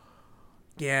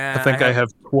 Yeah. I think I have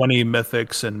 20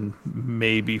 mythics and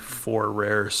maybe 4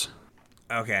 rares.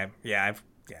 Okay. Yeah.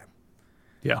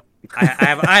 Yeah.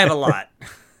 I have a lot.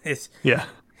 Is Yeah.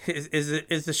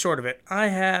 is the short of it. I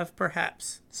have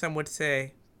perhaps some would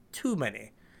say too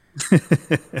many.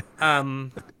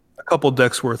 A couple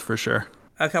decks worth for sure.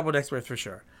 A couple decks worth for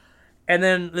sure. And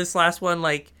then this last one,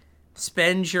 like,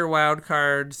 spend your wild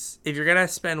cards. If you're gonna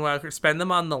spend wild cards, spend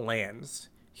them on the lands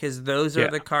because those are Yeah.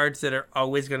 the cards that are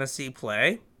always gonna see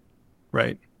play.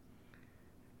 Right.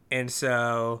 And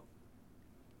so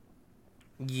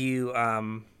you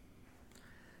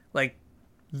like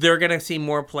they're gonna see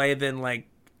more play than like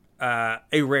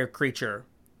a rare creature,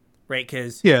 right?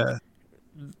 Because Yeah.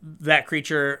 that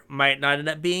creature might not end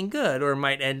up being good, or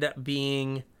might end up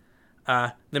being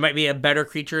there might be a better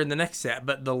creature in the next set,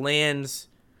 but the lands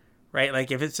right?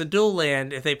 Like if it's a dual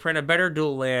land, if they print a better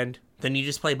dual land, then you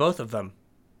just play both of them.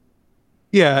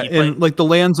 Yeah, You play. and like the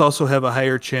lands also have a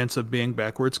higher chance of being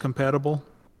backwards compatible.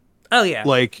 Oh yeah.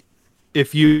 Like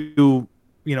if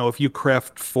if you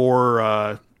craft four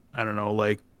I don't know,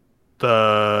 like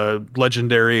the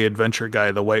legendary adventure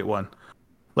guy, the white one.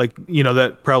 Like,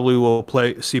 that probably will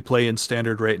see play in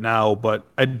standard right now, but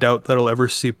I doubt that'll ever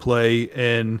see play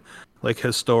in like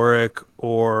historic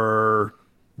or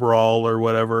brawl or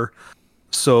whatever.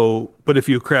 So, but if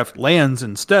you craft lands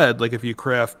instead, like if you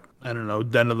craft, I don't know,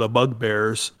 Den of the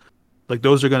Bugbears, like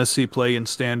those are going to see play in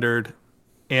standard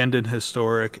and in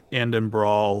historic and in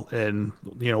brawl and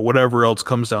whatever else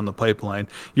comes down the pipeline.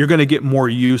 You're going to get more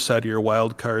use out of your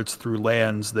wild cards through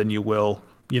lands than you will,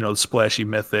 the splashy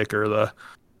mythic or the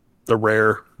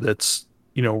rare that's,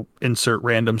 insert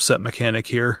random set mechanic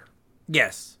here.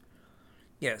 Yes.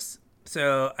 Yes.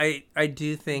 So I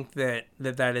do think that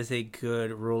is a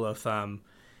good rule of thumb.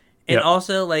 And Yep.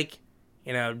 also, like,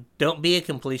 don't be a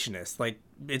completionist. Like,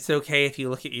 it's okay if you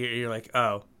look at you're like,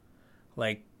 oh,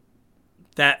 like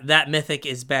that mythic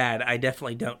is bad. I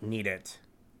definitely don't need it.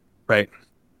 Right.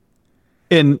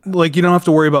 And like you don't have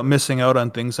to worry about missing out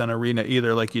on things on arena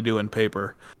either like you do in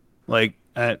paper. Like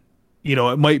it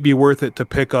might be worth it to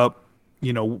pick up,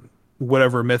 you know,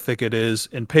 whatever mythic it is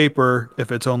in paper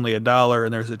if it's only $1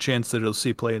 and there's a chance that it'll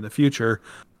see play in the future.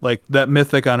 Like that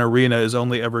mythic on arena is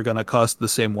only ever going to cost the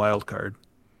same wild card.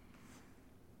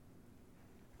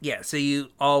 Yeah. So you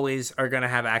always are gonna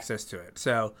have access to it.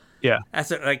 So Yeah.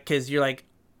 that's it, like because you're like,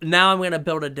 now I'm gonna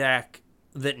build a deck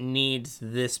that needs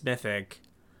this mythic.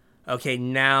 Okay,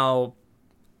 now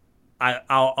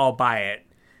I'll buy it.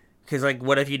 Because like,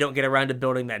 what if you don't get around to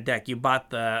building that deck? You bought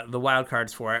the wild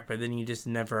cards for it, but then you just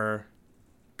never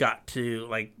got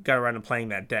around to playing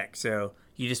that deck. So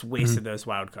you just wasted Mhm. those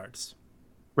wild cards.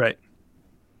 Right.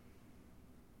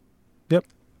 Yep.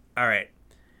 All right.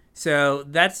 So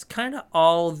that's kind of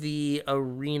all the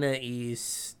arena y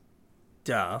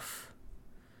stuff.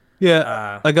 Yeah,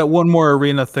 Uh, I got one more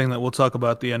arena thing that we'll talk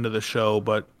about at the end of the show,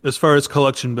 but as far as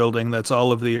collection building, that's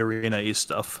all of the arena e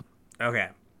stuff. okay.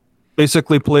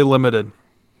 Basically play limited.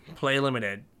 Play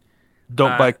limited.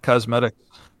 Don't Uh, buy cosmetics.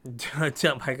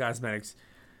 don't buy cosmetics.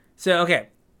 So okay,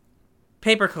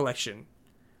 paper collection.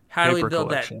 How do we Paper build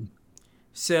that? collection.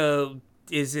 So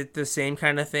is it the same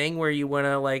kind of thing where you want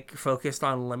to like focus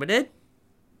on limited?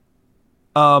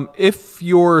 If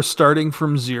you're starting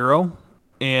from zero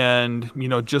and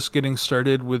just getting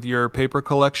started with your paper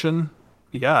collection,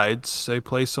 yeah, I'd say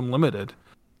play some limited.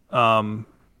 Um,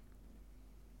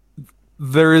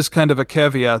 there is kind of a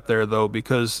caveat there though,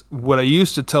 because what I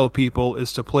used to tell people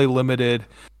is to play limited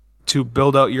to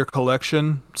build out your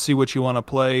collection, see what you want to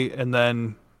play, and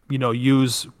then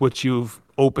use what you've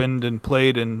opened and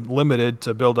played and limited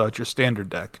to build out your standard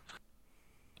deck.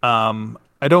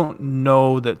 I don't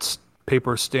know that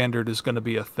paper standard is going to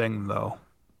be a thing though.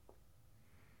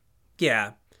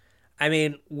 Yeah. I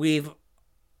mean, we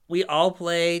all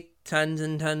play tons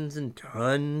and tons and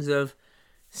tons of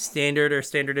standard or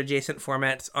standard adjacent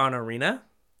formats on Arena.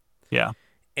 Yeah.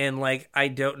 And like, I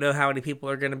don't know how many people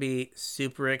are going to be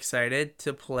super excited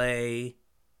to play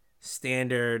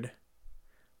standard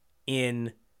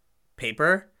in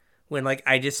paper when like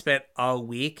I just spent all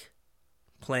week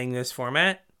playing this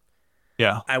format.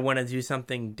 Yeah. I want to do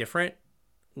something different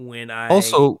when I.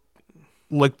 Also,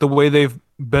 like the way they've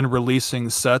been releasing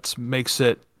sets makes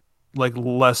it like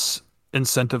less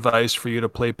incentivized for you to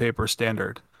play paper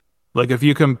standard. Like if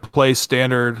you can play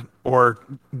standard or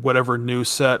whatever new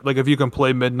set, like if you can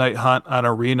play Midnight Hunt on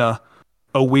Arena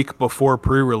a week before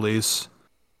pre-release,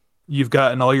 you've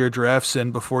gotten all your drafts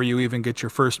in before you even get your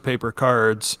first paper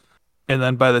cards. And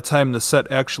then by the time the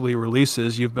set actually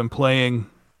releases, you've been playing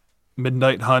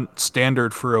Midnight Hunt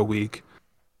standard for a week.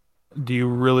 Do you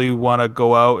really want to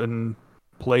go out and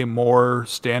play more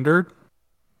standard?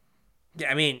 Yeah,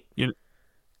 I mean, You,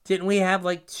 didn't we have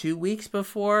like 2 weeks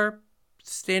before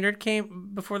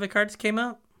the cards came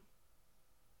out?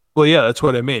 well, yeah, that's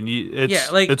what I mean. Yeah,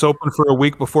 It's open for a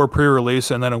week before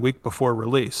pre-release and then a week before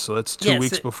release. So that's two yeah.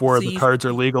 weeks So, before so the you cards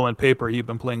are legal in paper. You've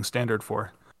been playing standard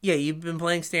for. yeah, you've been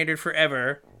playing standard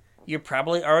forever. You're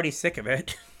probably already sick of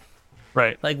it.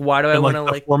 Right. Like, why do I And want like to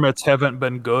the like? formats haven't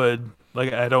been good.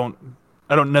 Like I don't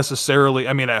necessarily.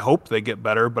 I mean, I hope they get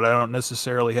better, but I don't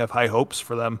necessarily have high hopes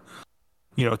for them.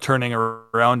 Turning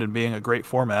around and being a great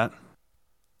format.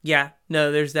 Yeah,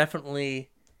 no, there's definitely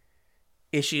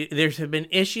issue. There's have been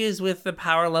issues with the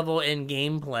power level in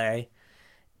gameplay,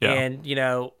 Yeah.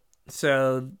 and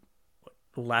so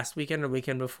last weekend or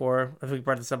weekend before, I think we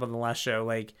brought this up on the last show.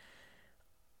 Like,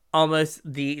 almost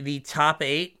the top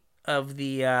eight of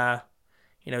the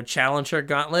Challenger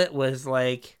Gauntlet was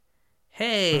like, Hmm.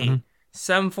 hey,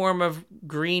 some form of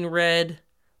green red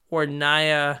or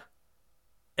Naya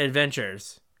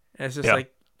adventures. And it's just Yeah.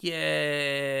 like,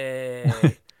 yay.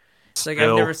 It's like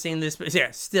I've never Still. seen this.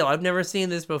 Yeah, still, I've never seen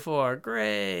this before.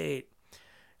 Great.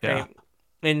 Yeah. Right.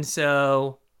 And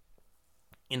so,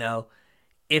 you know,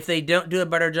 if they don't do a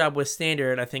better job with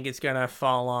standard, I think it's going to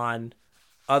fall on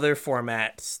other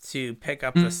formats to pick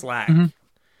up the Hmm. slack.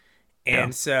 Yeah.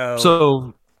 And so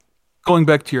So going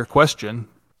back to your question,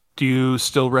 do you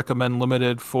still recommend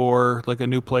limited for like a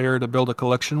new player to build a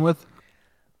collection with?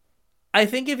 I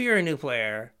think if you're a new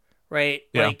player, right,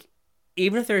 Yeah. like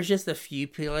even if there's just a few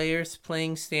players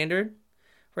playing standard,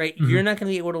 right, Hmm. you're not going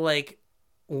to be able to like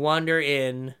wander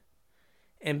in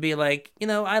and be like,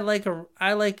 I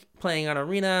like playing on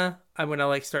arena. I'm going to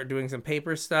like start doing some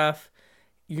paper stuff.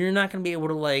 You're not going to be able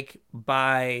to like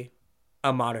buy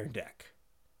a modern deck,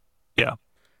 Yeah.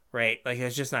 right? Like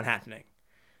it's just not happening.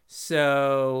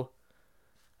 So,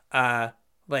 uh,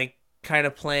 like kind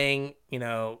of playing,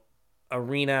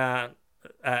 arena,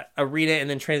 arena, and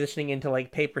then transitioning into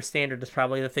like paper standard is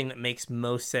probably the thing that makes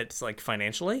most sense, like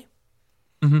financially.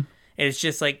 Hmm. And it's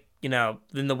just like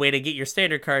then the way to get your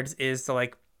standard cards is to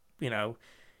like, you know,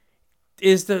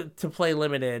 is to play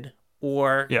limited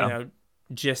or Yeah.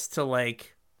 just to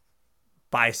like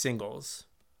buy singles.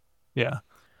 Yeah.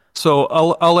 So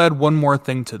I'll add one more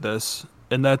thing to this,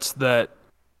 and that's that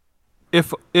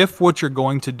if what you're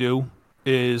going to do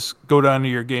is go down to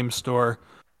your game store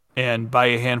and buy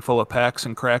a handful of packs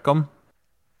and crack them,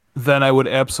 then I would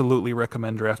absolutely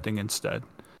recommend drafting instead.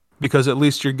 Because at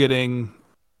least you're getting,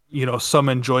 some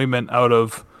enjoyment out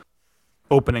of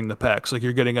opening the packs. Like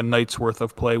you're getting a night's worth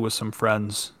of play with some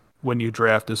friends when you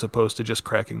draft as opposed to just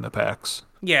cracking the packs.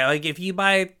 Yeah, like if you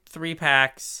buy 3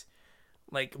 packs,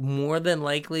 like more than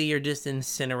likely you're just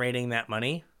incinerating that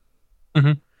money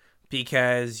Hmm.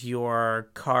 because your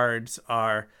cards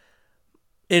are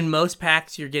in most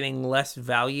packs you're getting less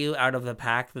value out of the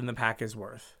pack than the pack is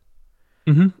worth.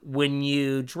 Hmm. When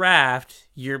you draft,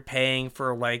 you're paying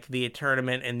for like the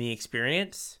tournament and the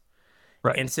experience.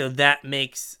 Right. And so that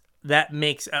makes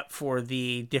up for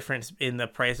the difference in the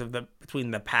price of the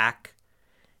between the pack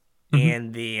Hmm.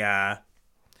 and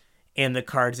the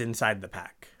cards inside the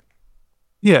pack.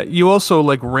 Yeah, you also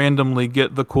like randomly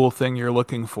get the cool thing you're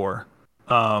looking for.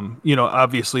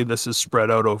 Obviously this is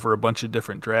spread out over a bunch of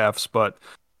different drafts, but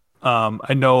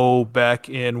I know back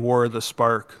in War of the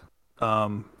Spark,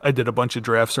 I did a bunch of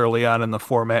drafts early on in the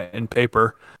format in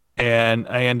paper, and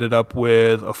I ended up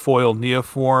with a foil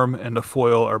Neoform and a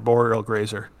foil Arboreal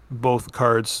Grazer. Both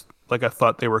cards, like I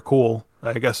thought they were cool.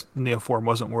 I guess Neoform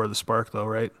wasn't War of the Spark though,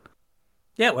 right?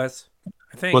 Yeah, it was.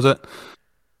 I Was think.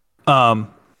 it?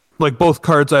 Um, like both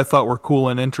cards I thought were cool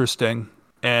and interesting,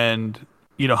 and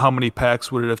how many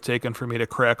packs would it have taken for me to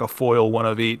crack a foil one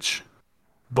of each?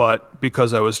 But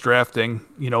because I was drafting,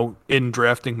 in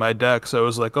drafting my decks, I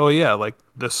was like, oh yeah, like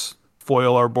this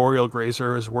foil arboreal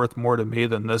grazer is worth more to me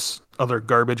than this other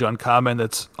garbage uncommon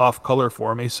that's off color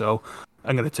for me. So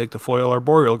I'm going to take the foil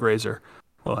arboreal grazer.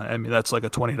 Well, I mean, that's like a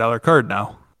 $20 card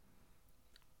now.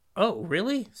 Oh,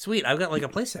 really? Sweet. I've got like a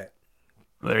playset.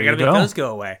 There I got you to make go. those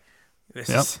go away. This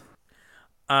Yep. is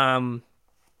um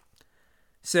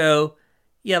so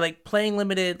yeah, like playing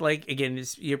limited like again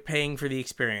you're paying for the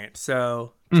experience.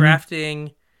 So Hmm.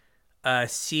 drafting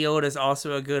sealed is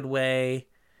also a good way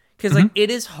cuz like Hmm. it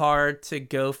is hard to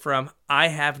go from I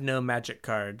have no magic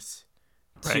cards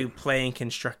Right. to playing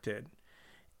constructed.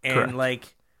 And Correct.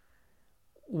 like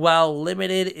while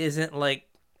limited isn't like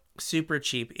super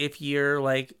cheap if you're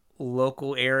like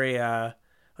local area,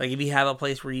 like if you have a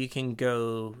place where you can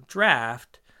go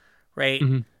draft, right,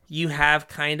 Hmm. you have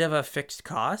kind of a fixed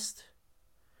cost,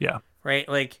 Yeah. right?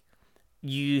 Like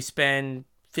you spend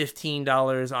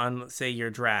 $15 on, let's say, your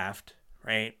draft,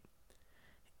 right?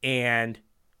 And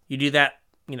you do that,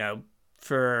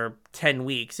 for 10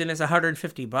 weeks, and it's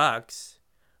 $150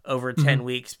 over Hmm. 10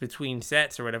 weeks between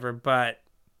sets or whatever, but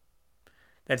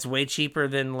that's way cheaper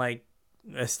than like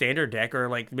a standard deck, or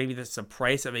like maybe that's the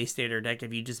price of a standard deck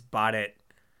if you just bought it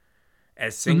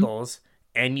as Hmm. singles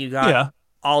and Yeah. you got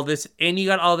all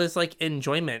this like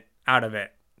enjoyment out of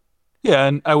it. Yeah.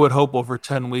 And I would hope over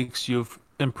 10 weeks you've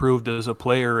improved as a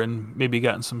player and maybe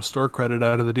gotten some store credit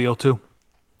out of the deal too.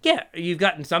 Yeah, you've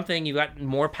gotten something, you've got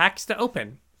more packs to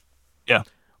open Yeah.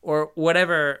 or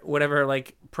whatever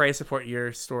like price support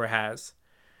your store has.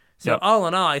 So Yep. all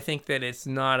in all, I think that it's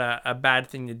not a bad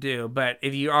thing to do. But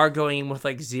if you are going in with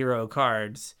like 0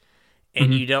 cards and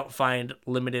Hmm. you don't find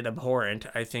limited abhorrent,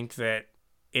 I think that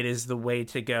it is the way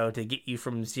to go to get you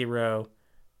from 0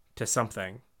 to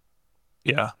something.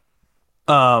 Yeah.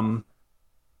 Um,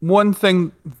 one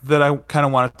thing that I kind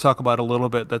of want to talk about a little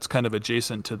bit that's kind of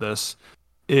adjacent to this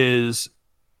is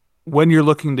when you're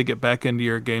looking to get back into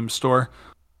your game store,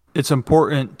 it's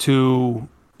important to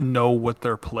know what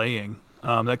they're playing.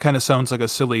 That kind of sounds like a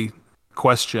silly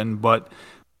question, but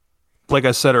like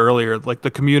I said earlier, like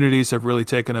the communities have really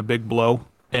taken a big blow,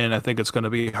 and I think it's going to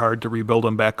be hard to rebuild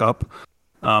them back up,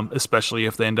 especially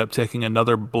if they end up taking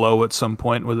another blow at some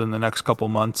point within the next couple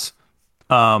months.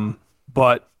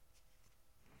 But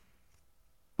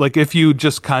like if you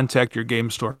just contact your game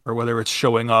store, or whether it's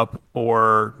showing up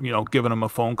or giving them a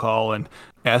phone call and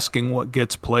asking what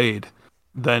gets played,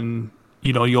 then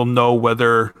you'll know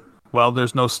whether, well,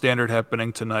 there's no standard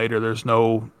happening tonight, or there's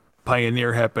no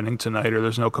pioneer happening tonight, or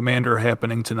there's no commander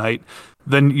happening tonight.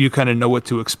 Then you kind of know what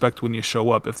to expect when you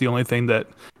show up. If the only thing that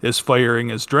is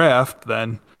firing is draft,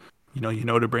 then you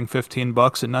know to bring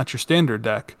 $15 and not your standard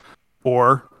deck.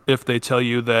 Or if they tell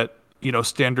you that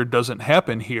standard doesn't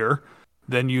happen here,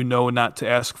 then you know not to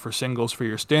ask for singles for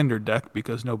your standard deck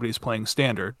because nobody's playing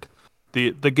standard.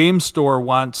 The game store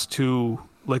wants to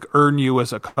like earn you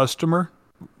as a customer.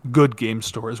 Good game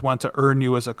stores want to earn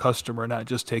you as a customer, not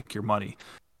just take your money.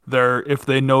 If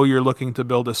they know you're looking to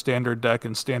build a standard deck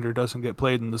and standard doesn't get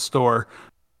played in the store,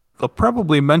 they'll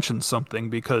probably mention something,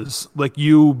 because like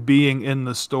you being in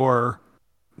the store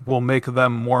will make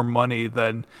them more money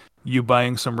than you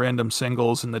buying some random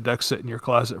singles and the deck sit in your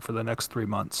closet for the next 3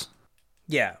 months.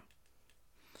 Yeah.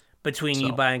 Between you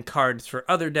So buying cards for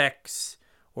other decks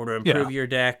or to yeah, improve your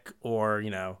deck, or,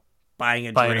 buying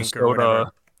a buying a drink or whatever.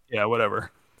 soda, yeah,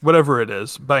 whatever it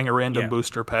is, buying a random Yeah.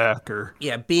 booster pack or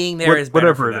Yeah, being there is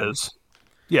better for whatever it them. is.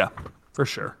 Yeah, for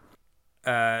sure.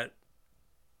 Uh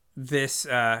this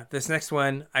next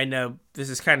one, I know this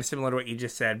is kind of similar to what you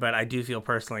just said, but I do feel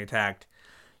personally attacked.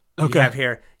 You Okay. have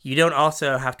here, you don't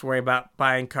also have to worry about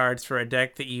buying cards for a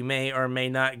deck that you may or may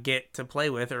not get to play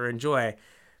with or enjoy.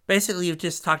 Basically, you've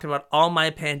just talked about all my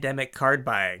pandemic card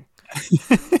buying.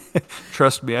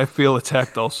 Trust me, I feel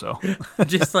attacked also.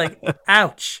 Just like,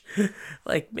 ouch.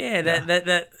 Like, man, Yeah.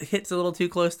 that hits a little too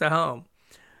close to home.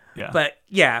 Yeah. But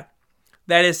yeah,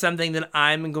 that is something that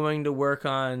I'm going to work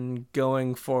on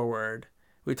going forward.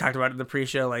 We talked about it in the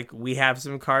pre-show. Like, we have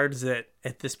some cards that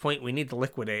at this point we need to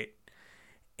liquidate,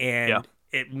 Yeah. and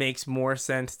it makes more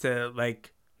sense to,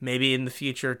 like, maybe in the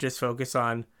future just focus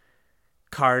on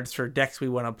cards for decks we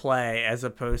want to play, as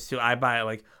opposed to I buy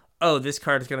like, oh, this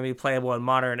card is going to be playable in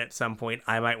modern at some point,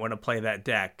 I might want to play that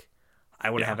deck. I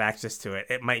want to Yeah. have access to it.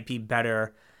 It might be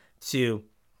better to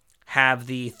have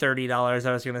the $30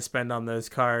 I was going to spend on those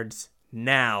cards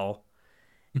now,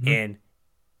 Mhm. and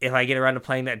if I get around to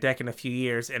playing that deck in a few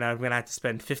years and I'm going to have to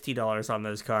spend $50 on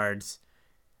those cards,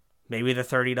 maybe the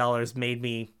 $30 made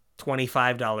me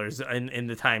 $25 in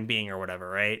the time being or whatever,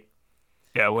 right?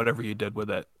 Yeah, whatever you did with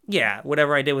it. Yeah,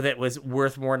 whatever I did with it was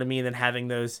worth more to me than having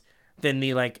those, than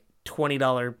the like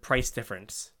 $20 price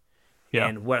difference. Yeah.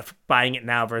 And what buying it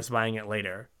now versus buying it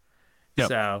later. Yep.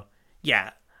 So,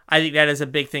 yeah, I think that is a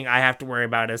big thing I have to worry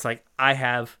about. Is like, I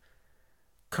have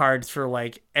cards for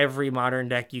like every modern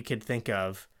deck you could think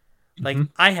of. Like, Mhm.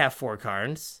 I have 4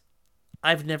 cards.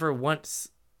 I've never once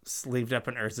sleeved up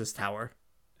an Urza's Tower,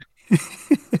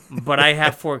 but I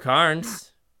have 4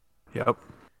 cards Yep.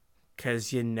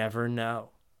 because you never know.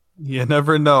 You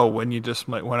never know when you just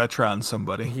might want to Tron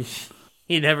somebody.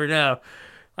 You never know.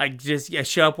 Like, just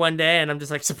show up one day and I'm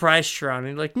just like, surprise Tron, and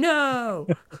you're like, no.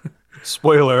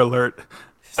 Spoiler alert.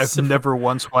 I've Sur- never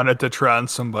once wanted to Tron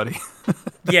somebody.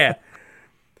 yeah,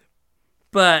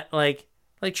 but like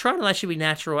Tron and I should be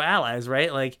natural allies,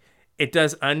 right? Like, it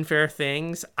does unfair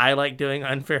things. I like doing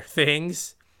unfair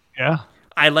things. Yeah.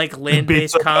 I like It beats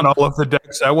land-based up on comp. all of the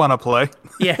decks I want to play.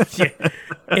 Yeah, yeah.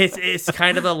 It's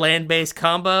kind of a land-based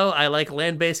combo. I like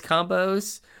land-based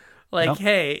combos. Like, Yep.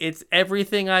 hey, it's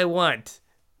everything I want.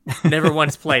 Never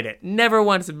once played it. Never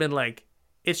once have been like,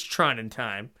 it's Tron in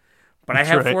time. But I That's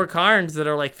have right. 4 cards that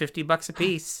are like $50 a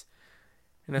piece.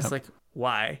 And it's Yep. like,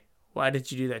 why? Why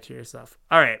did you do that to yourself?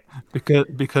 All right.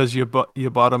 Because you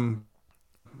bought them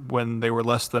when they were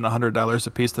less than $100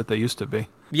 a piece that they used to be.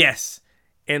 Yes.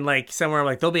 And like somewhere I'm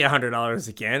like, they'll be $100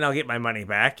 again. I'll get my money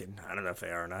back. And I don't know if they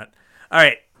are or not. All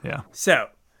right. Yeah. So,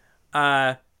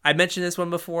 I mentioned this one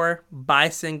before. Buy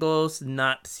singles,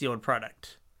 not sealed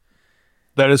product.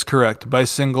 That is correct. Buy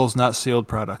singles, not sealed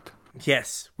product.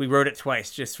 Yes, we wrote it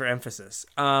twice just for emphasis.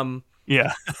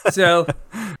 Yeah. So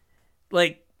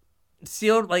like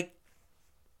sealed, like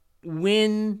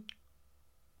when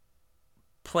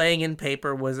playing in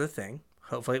paper was a thing,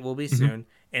 hopefully it will be soon,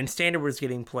 and standard was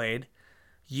getting played,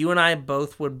 you and I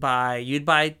both would buy, you'd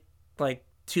buy like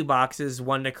 2 boxes,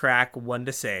 one to crack, one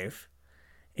to save.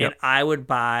 And Yep. I would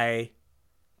buy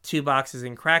 2 boxes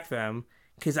and crack them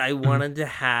because I wanted to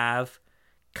have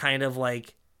kind of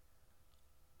like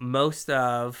most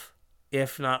of,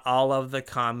 if not all of, the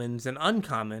commons and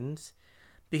uncommons,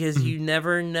 because Mhm. you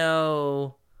never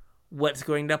know what's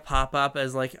going to pop up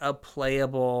as like a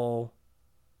playable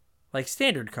like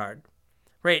standard card,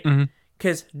 right? Mhm.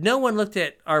 Because no one looked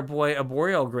at our boy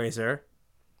Arboreal Grazer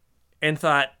and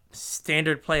thought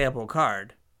standard playable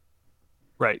card.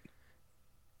 Right.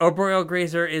 Arboreal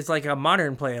Grazer is like a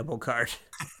modern playable card,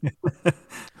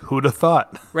 Who'd have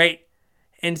thought? right?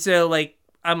 And so like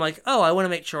I'm like, oh, I want to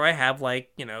make sure I have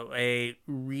like, a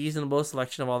reasonable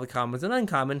selection of all the commons and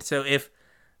uncommons. So if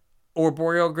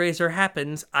Arboreal Grazer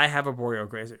happens, I have Arboreal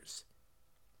Grazers,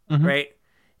 Mhm. right?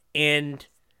 And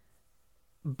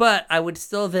but I would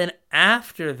still then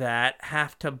after that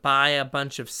have to buy a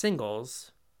bunch of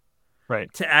singles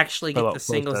Right. to actually Fill get the out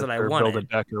play singles sets that I or build a wanted.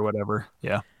 deck or whatever.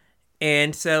 Yeah.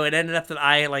 And so it ended up that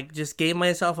I like just gave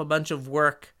myself a bunch of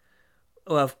work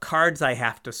of cards I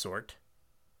have to sort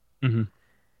Hmm.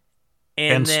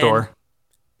 and And then store.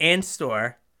 and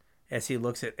store as he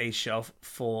looks at a shelf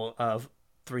full of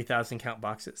 3,000 count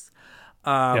boxes.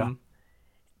 Yeah. Um,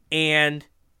 and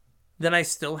then I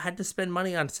still had to spend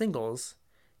money on singles.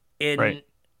 Right. And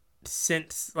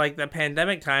since like the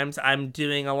pandemic times, I'm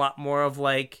doing a lot more of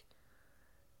like,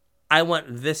 I want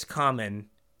this common,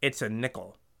 it's a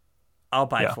nickel. I'll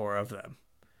buy Yeah. 4 of them.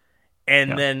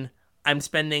 And Yeah. then I'm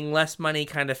spending less money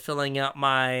kind of filling out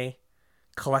my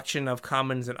collection of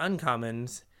commons and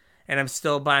uncommons, and I'm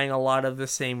still buying a lot of the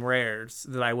same rares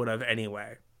that I would have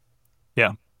anyway.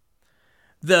 Yeah.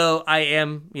 Though I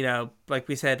am, like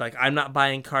we said, like I'm not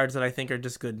buying cards that I think are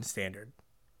just good in standard,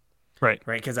 Right.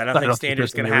 right? Because I don't I think don't think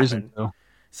standard's there's going any to reason happen. to.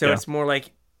 So Yeah. it's more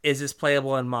like, is this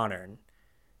playable in modern?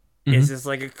 Hmm. Is this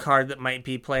like a card that might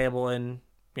be playable in,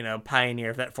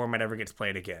 Pioneer if that format ever gets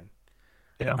played again?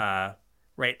 Yeah. Uh,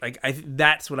 right? Like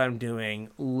that's what I'm doing.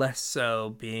 Less so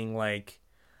being like,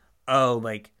 oh,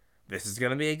 like this is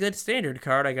gonna be a good standard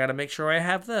card. I got to make sure I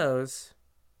have those.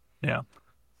 Yeah.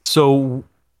 So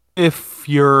if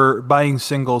you're buying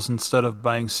singles instead of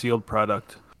buying sealed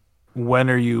product, when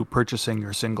are you purchasing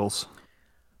your singles?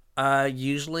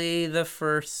 Usually the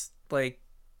first like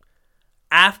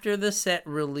after the set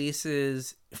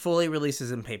fully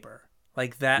releases in paper.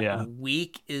 Like that Yeah.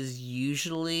 week is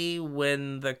usually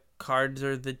when the cards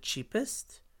are the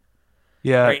cheapest,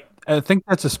 Yeah. right? I think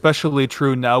that's especially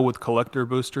true now with collector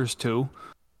boosters too.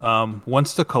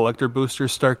 Once the collector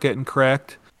boosters start getting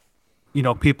cracked,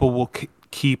 people will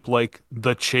keep like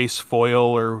the chase foil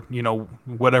or,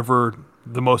 whatever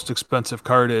the most expensive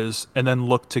card is, and then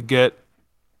look to get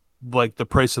like the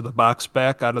price of the box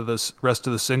back out of this rest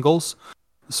of the singles.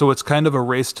 So it's kind of a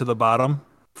race to the bottom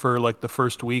for like the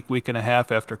first week and a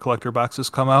half after collector boxes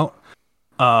come out.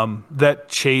 That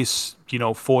chase,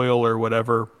 foil or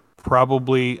whatever,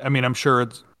 probably, I mean, I'm sure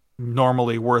it's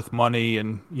normally worth money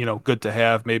and, good to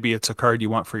have. Maybe it's a card you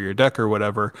want for your deck or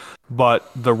whatever, but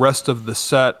the rest of the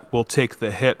set will take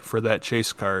the hit for that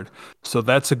chase card. So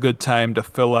that's a good time to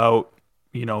fill out,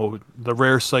 the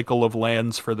rare cycle of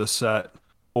lands for the set.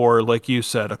 Or, like you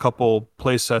said, a couple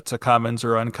play sets of commons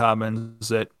or uncommons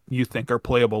that you think are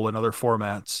playable in other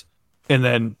formats. And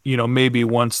then, maybe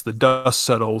once the dust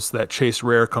settles, that chase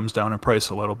rare comes down in price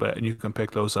a little bit and you can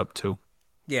pick those up too.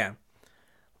 Yeah.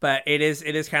 But it is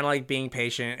kind of like being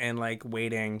patient and like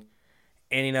waiting.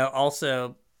 And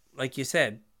also like you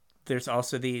said, there's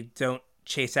also the don't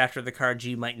chase after the cards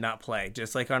you might not play.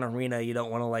 Just like on Arena, you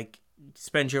don't want to like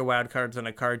spend your wild cards on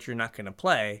a card you're not going to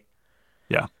play,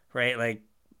 Yeah. right? Like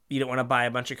you don't want to buy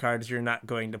a bunch of cards you're not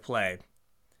going to play.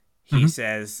 He Hmm.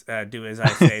 says, "Do as I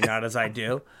say, not as I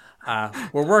do."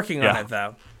 We're working on Yeah. it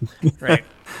though, right?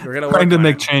 We're gonna Trying work to on it,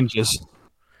 make changes.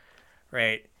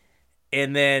 right?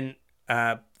 And then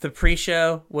the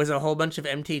pre-show was a whole bunch of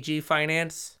MTG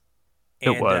finance, It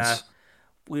and was.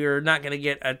 we're not gonna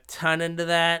get a ton into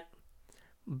that,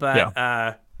 Yeah.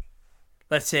 but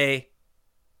let's say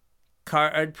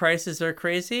card prices are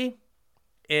crazy,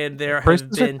 and there have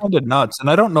Prices are been, kind of nuts, and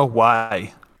I don't know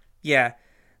why. yeah,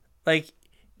 like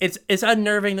it's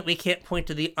unnerving that we can't point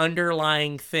to the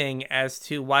underlying thing as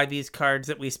to why these cards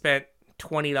that we spent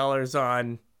 $20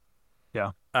 on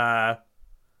Yeah. uh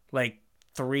like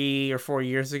 3 or 4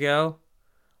 years ago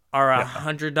are a Yeah.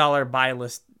 $100 buy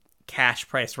list cash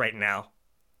price right now.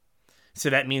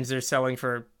 So that means they're selling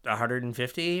for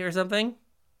 150 or something.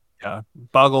 Yeah.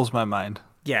 Boggles my mind.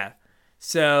 Yeah.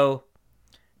 So,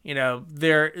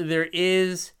 there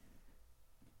is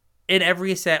in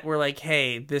every set we're like,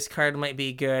 hey, this card might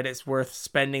be good. It's worth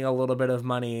spending a little bit of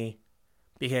money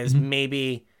because Mhm.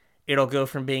 maybe it'll go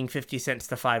from being 50 cents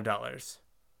to $5.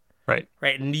 Right.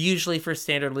 right? And usually for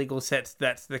standard legal sets,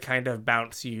 that's the kind of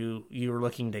bounce you're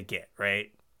looking to get,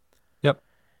 right? Yep.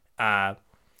 Uh,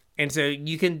 and so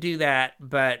you can do that,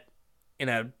 but you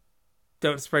know,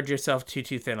 don't spread yourself too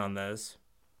thin on those.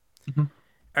 Mhm.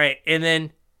 All right, and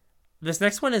then this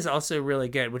next one is also really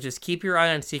good, which is keep your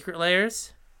eye on secret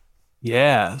layers.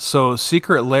 Yeah. So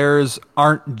secret lairs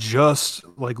aren't just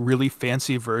like really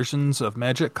fancy versions of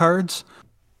magic cards.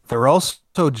 They're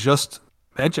also just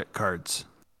magic cards.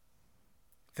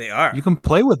 They You are. can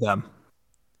play with them.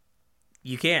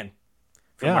 You can,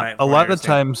 Yeah. from what I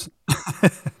understand.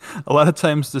 A lot of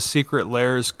times the secret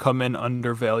lairs come in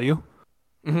undervalue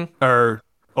Mm-hmm. or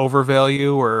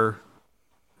overvalue, or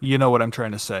you know what I'm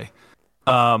trying to say.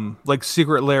 Like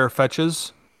secret lair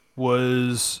fetches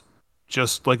was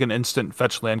just like an instant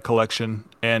fetch land collection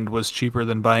and was cheaper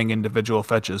than buying individual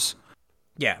fetches.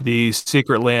 Yeah. The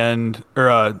secret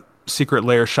lair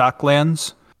shock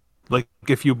lands, like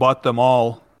if you bought them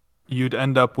all, you'd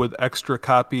end up with extra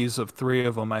copies of three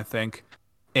of them, I think.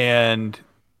 And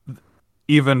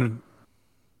even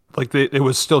it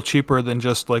was still cheaper than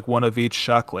just like one of each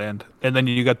shock land. And then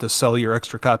you got to sell your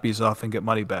extra copies off and get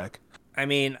money back. I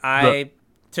mean, The I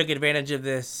took advantage of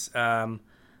this.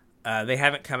 They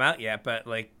haven't come out yet, but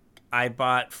like I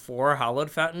bought 4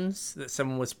 hollowed fountains that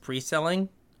someone was pre-selling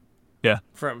Yeah.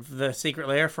 from the secret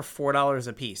layer for $4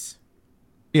 a piece.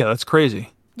 Yeah, that's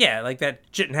crazy. Yeah, like that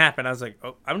shouldn't happen. I was like,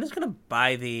 oh, I'm just gonna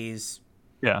buy these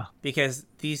Yeah. because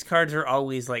these cards are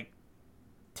always like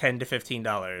 $10 to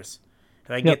 $15.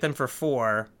 If I get Yep. them for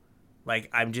 4, like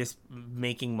I'm just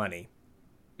making money.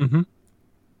 hmm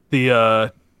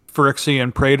The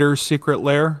Phyrexian Praetor's secret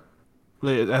lair.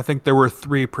 I think there were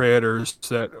three Praetors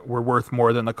that were worth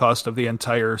more than the cost of the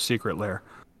entire secret lair.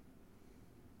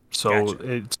 So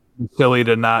Gotcha. it's silly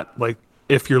to not like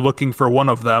if you're looking for one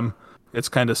of them, it's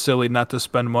kind of silly not to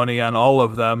spend money on all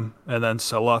of them and then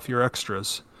sell off your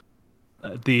extras.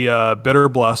 The Bitter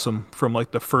Blossom from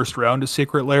like the first round of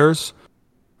secret lairs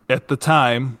at the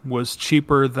time was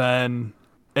cheaper than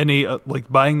any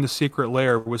like buying the secret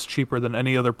lair was cheaper than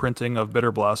any other printing of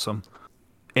Bitter Blossom,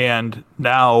 and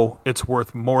now it's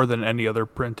worth more than any other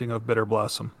printing of Bitter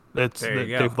Blossom. There you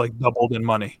go. They've like doubled in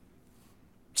money.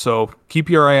 So keep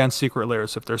your eye on secret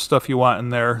layers. If there's stuff you want in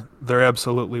there, they're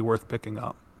absolutely worth picking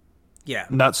up. Yeah.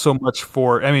 Not so much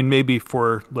for, I mean, maybe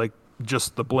for like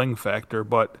just the bling factor,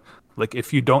 but like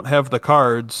if you don't have the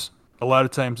cards, a lot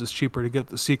of times it's cheaper to get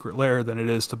the secret layer than it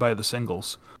is to buy the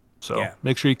singles. So Yeah.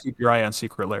 make sure you keep your eye on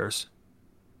secret layers.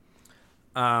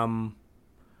 Um,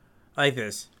 I like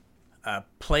this.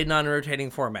 Play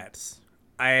non-rotating formats.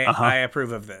 I Uh-huh.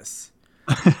 approve of this.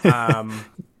 Um,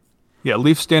 Yeah,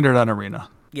 leave standard on arena.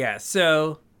 yeah.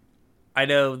 So I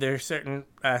know there's certain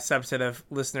subset of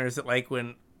listeners that like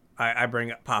when I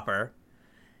bring up Popper,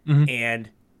 hmm and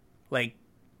like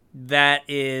that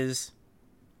is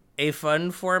a fun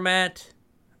format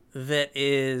that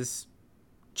is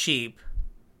cheap,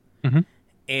 hmm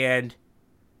and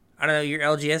I don't know, your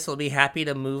LGS will be happy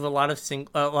to move a lot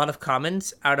of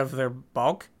commons out of their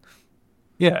bulk.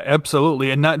 Yeah, absolutely.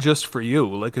 And not just for you.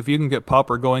 Like if you can get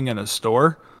Popper going in a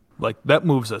store, like that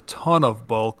moves a ton of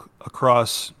bulk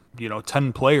across,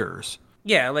 10 players.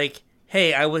 Yeah, like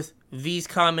hey, I was these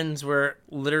commons were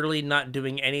literally not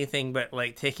doing anything but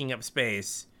like taking up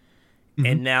space, hmm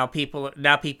and now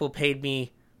people paid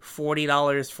me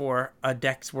 $40 for a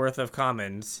deck's worth of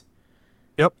commons.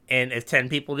 Yep. And if 10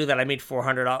 people do that, I made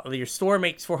 $400. Your store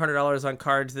makes $400 on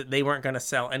cards that they weren't going to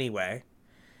sell anyway.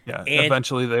 Yeah, And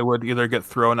eventually they would either get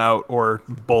thrown out or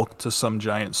bulk to some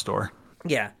giant store.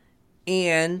 yeah,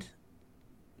 and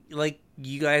like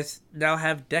you guys now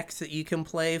have decks that you can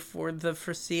play for the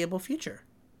foreseeable future.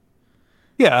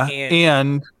 Yeah, And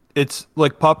and it's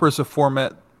like Pauper's a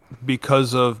format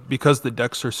because the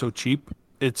decks are so cheap.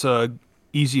 It's a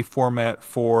easy format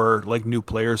for like new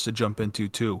players to jump into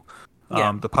too.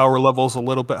 yeah, The power level's a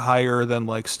little bit higher than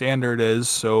like standard is,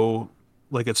 so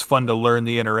like it's fun to learn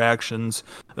the interactions,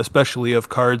 especially of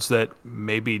cards that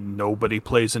maybe nobody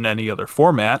plays in any other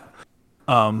format.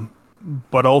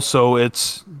 But also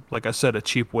it's like I said, a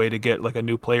cheap way to get like a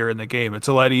new player in the game. It's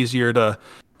a lot easier to,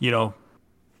 you know,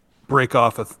 break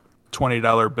off a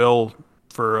 $20 bill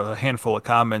for a handful of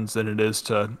commons than it is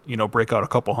to, break out a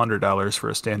couple $100 for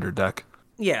a standard deck.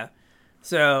 yeah.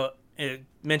 So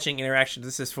mentioning interactions,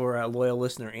 this is for a loyal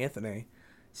listener, Anthony.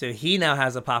 So he now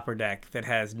has a popper deck that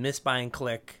has Miss Buying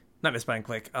Click, not Miss Buying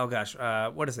Click. Oh gosh,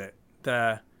 what is it?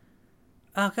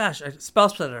 Spell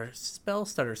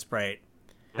Stutter Sprite,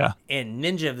 Yeah. and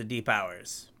Ninja of the Deep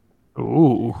Hours.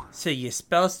 Ooh. So you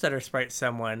Spell Stutter Sprite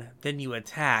someone, then you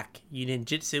attack, you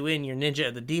ninjutsu in your Ninja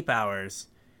of the Deep Hours,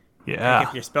 Pick up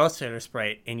Yeah, your spell center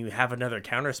sprite, and you have another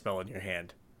counterspell in your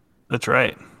hand. that's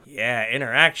right. Yeah,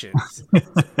 interactions.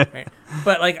 Right.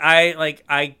 But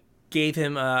I gave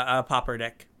him a popper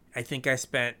deck. I think I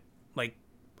spent like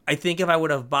I think if I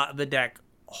would have bought the deck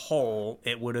whole,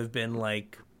 it would have been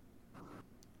like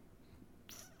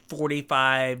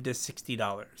 $45 to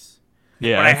 $60.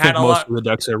 Yeah, But I I had think a most lot. of the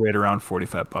decks are right around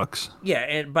 $45.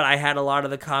 Yeah, but I had a lot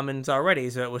of the commons already,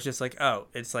 so it was just like, oh,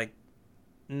 it's like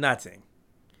nutsing.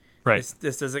 Right.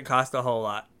 This doesn't cost a whole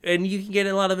lot, and you can get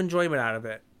a lot of enjoyment out of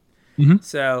it. Hmm.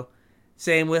 So,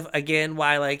 same with again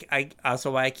why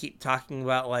why I keep talking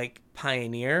about like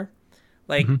Pioneer.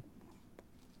 Like Hmm.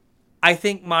 I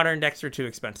think modern decks are too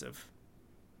expensive,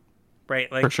 right?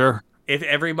 For Like sure. if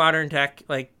every modern deck,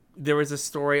 like there was a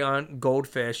story on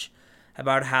Goldfish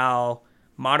about how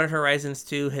Modern Horizons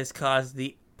 2 has caused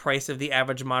the price of the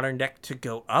average modern deck to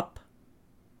go up.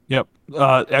 Yep.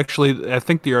 Actually, I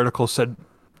think the article said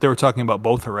they were talking about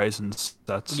both Horizons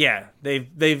sets. Yeah, they've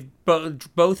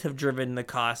both have driven the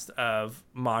cost of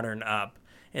modern up,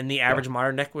 and the Yeah. average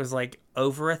modern deck was like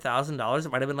over $1,000. It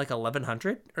might have been like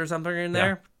 1,100 or something in Yeah.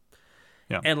 there,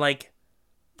 Yeah. and like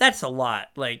that's a lot.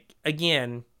 Like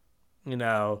again, you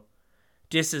know,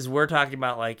 just as we're talking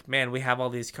about, like man, we have all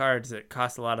these cards that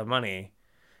cost a lot of money,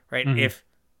 right? Hmm. If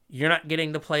you're not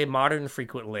getting to play modern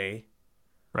frequently,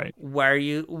 Right. why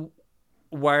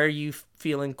are you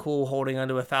feeling cool holding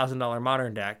onto $1,000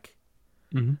 modern deck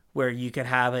Hmm. where you could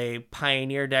have a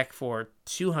Pioneer deck for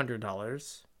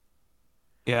 $200?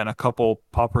 Yeah, and a couple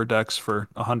pauper decks for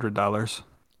 $100.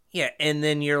 Yeah, and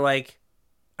then you're like,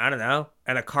 I don't know,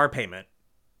 and a car payment.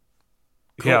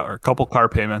 Yeah, Cool. or a couple car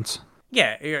payments.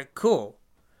 Yeah, you're cool,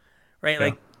 right? Yeah.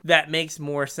 Like that makes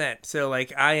more sense. So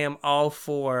like I am all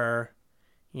for,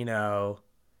 you know,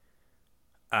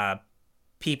 uh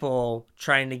people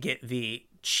trying to get the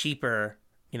cheaper,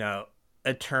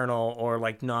 eternal or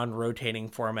like non-rotating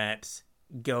formats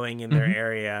going in their Hmm.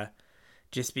 area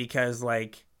just because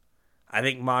like I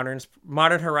think Modern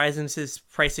Horizons is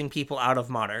pricing people out of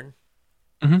modern.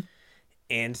 Hmm.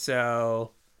 And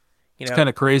so, you It's know, kind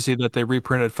of crazy that they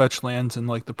reprinted fetch lands and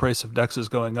like the price of decks is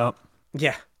going up.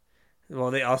 yeah. Well,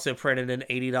 they also printed an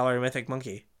 $80 Mythic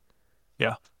Monkey.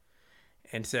 Yeah.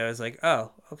 And so it's like,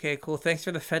 oh, okay, cool. Thanks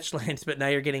for the fetch lands, but now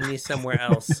you're getting these somewhere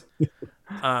else.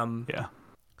 Um, Yeah.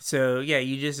 so yeah,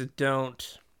 you just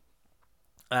don't.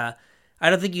 Uh, I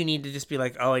don't think you need to just be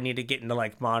like, oh, I need to get into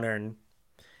like modern.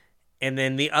 And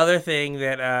then the other thing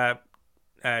that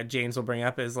James will bring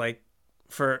up is like,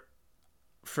 for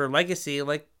Legacy,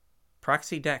 like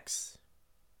proxy decks,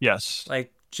 Yes.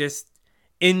 like just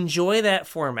enjoy that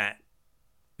format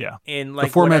Yeah. in The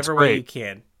like format's whatever way you great.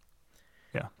 can.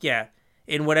 Yeah. Yeah,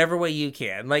 in whatever way you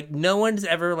can. Like no one's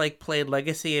ever like played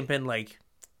Legacy and been like,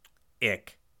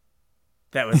 ick.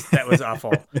 That was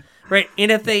awful, right?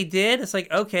 And if they did, it's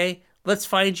like okay, let's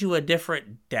find you a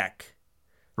different deck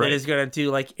that Right. is gonna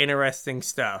do like interesting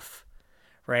stuff,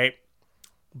 right?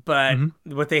 But Hmm.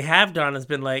 what they have done has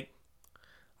been like,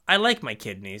 I like my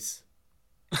kidneys.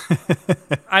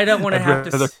 I don't want to I'd have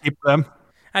to. rather keep them.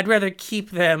 I'd rather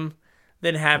keep them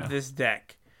than have Yeah. this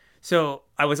deck. So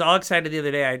I was all excited the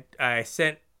other day. I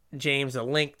sent James a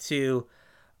link to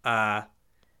uh,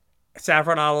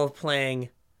 Saffron Olive playing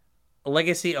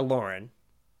Legacy Aloran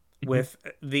Hmm. with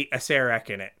the Acererak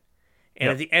in it. And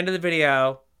at Yep. the end of the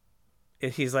video,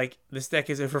 he's like, "This deck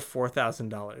is over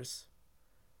 $4,000."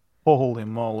 Holy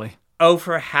moly. Oh,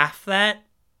 for half that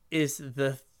is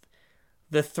the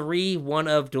 3 1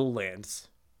 of dual lands.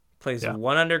 Plays Yeah.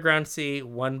 one Underground Sea,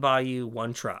 one Bayou,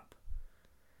 one Trop,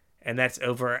 and that's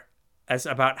over as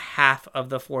about half of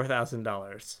the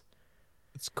 $4,000.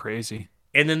 It's crazy.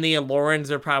 And then the Alorans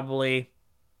are probably,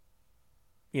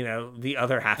 the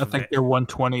other half I of think it. they're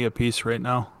 120 a piece right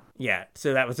now. Yeah,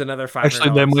 so that was another $500. Actually,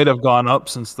 they might have gone up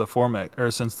since the format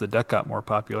or since the deck got more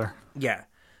popular. Yeah.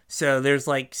 So there's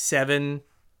like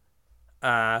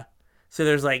uh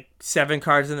seven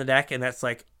cards in the deck, and that's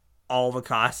like all the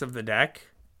cost of the deck.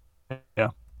 Yeah.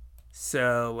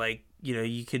 So like,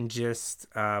 you can just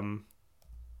I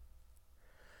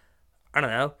don't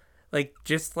know, like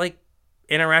just like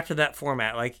interact with that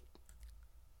format. Like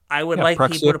I would Yeah. like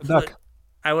Proxy people to up the play deck.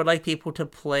 I would like people to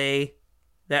play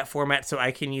that format so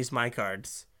I can use my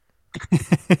cards.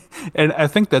 And I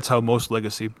think that's how most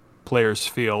legacy players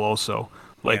feel also.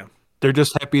 Like Yeah. they're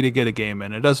just happy to get a game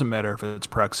in. It doesn't matter if it's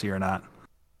proxy or not.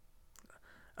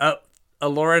 Oh,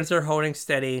 Alorans are holding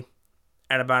steady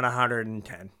at about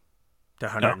 110 to Oh,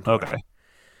 120. okay.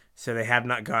 So they have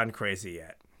not gone crazy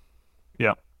yet.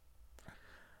 Yeah.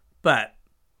 But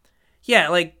yeah,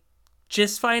 like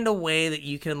just find a way that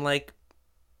you can like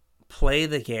play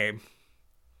the game.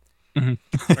 Mhm.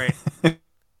 right?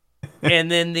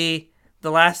 And then the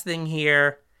last thing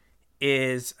here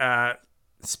is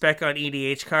spec on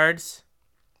EDH cards.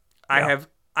 I Yeah. have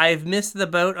I've missed the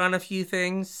boat on a few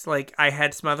things. Like I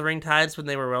had Smothering Tides when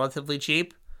they were relatively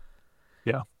cheap,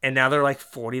 Yeah. and now they're like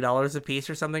 $40 a piece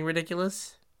or something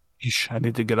ridiculous. Yeesh, I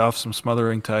need to get off some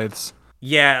smothering tithes.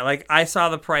 Yeah, like I saw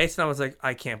the price and I was like,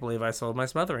 I can't believe I sold my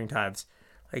Smothering Tides.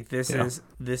 Like Yeah.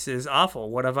 this is awful.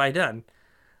 What have I done?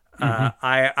 Hmm.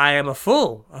 I am a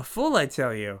fool, I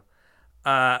tell you.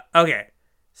 Okay,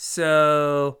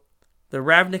 so the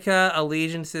Ravnica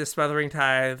Allegiance's Smothering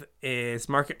Tithe is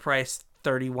market price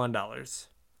 $31.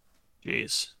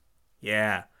 Jeez.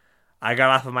 Yeah, I got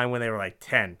off of mine when they were like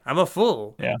 10. I'm a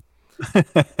fool, Yeah.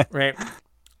 right?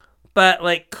 But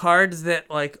like cards that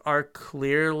like are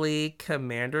clearly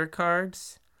commander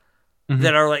cards Hmm.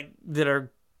 that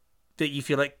you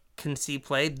feel like can see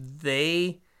play,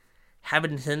 they have a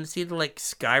tendency to like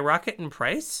skyrocket in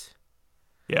price.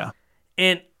 Yeah.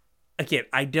 And again,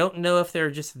 I don't know if there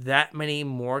are just that many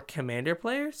more commander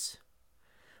players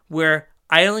where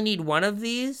I only need one of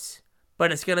these,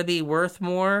 but it's gonna be worth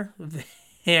more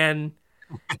than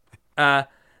uh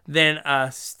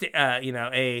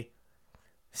a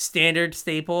standard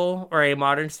staple or a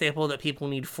modern staple that people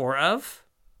need four of.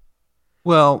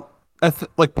 Well,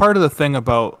 like part of the thing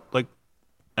about like,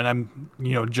 and I'm,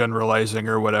 generalizing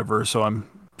or whatever, so I'm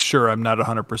sure I'm not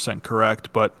 100%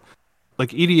 correct, but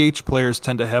like EDH players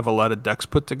tend to have a lot of decks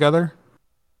put together.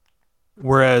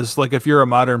 Whereas, like, if you're a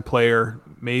modern player,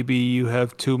 maybe you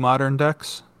have two modern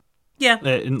decks. Yeah,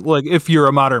 And like, if you're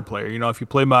a modern player, if you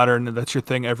play modern and that's your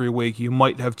thing every week, you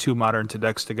might have two modern to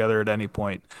decks together at any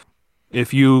point.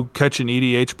 If you catch an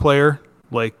EDH player,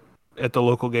 like at the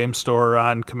local game store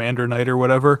on Commander Night or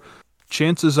whatever,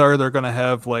 chances are they're going to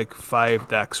have like five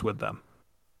decks with them.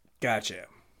 gotcha.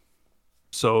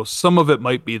 So some of it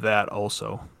might be that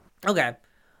also. Okay,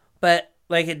 but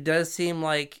like it does seem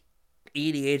like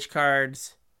EDH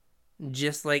cards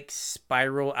just like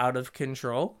spiral out of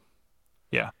control.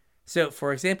 Yeah. So,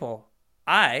 for example,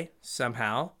 I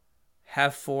somehow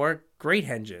have four Great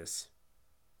Henges.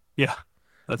 Yeah.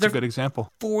 That's a They're good example.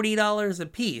 $40 a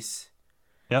piece.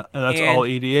 Yeah. And that's all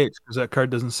And EDH because that card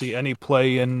doesn't see any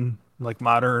play in like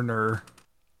modern or.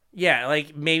 yeah,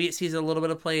 like maybe it sees a little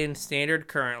bit of play in standard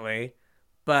currently,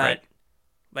 Right. but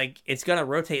like it's gonna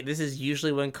rotate. This is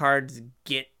usually when cards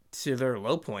get to their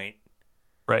low point,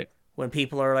 Right. when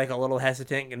people are like a little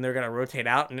hesitant and they're gonna rotate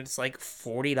out, and it's like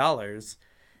 $40.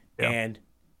 Yeah. And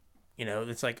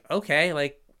it's like okay,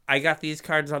 like I got these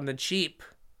cards on the cheap,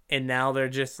 and now they're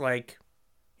just like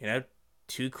you know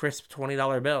two crisp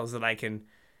 $20 bills that I can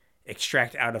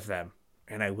extract out of them,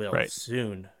 and I will Right.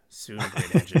 soon,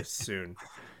 Great Edges, soon,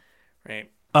 right?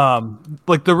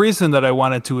 Like the reason that I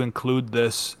wanted to include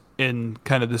this in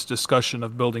kind of this discussion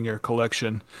of building your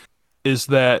collection is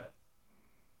that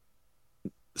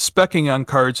specking on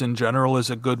cards in general is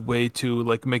a good way to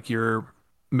like make your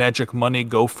magic money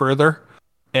go further.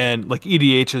 And like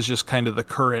EDH is just kind of the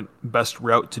current best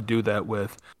route to do that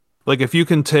with. Like if you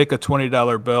can take a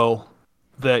 $20 bill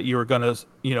that you were gonna,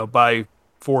 buy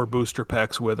four booster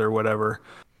packs with or whatever,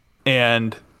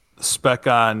 and spec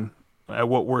on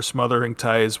what were smothering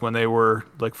ties when they were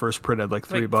like first printed,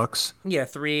 like Like $3. yeah,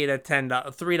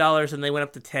 $3 and they went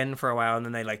up to 10 for a while, and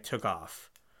then they like took off.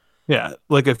 Yeah,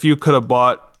 like if you could have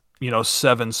bought,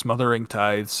 seven smothering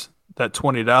ties, that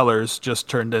 $20 just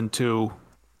turned into,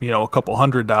 a couple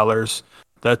 $100.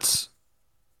 That's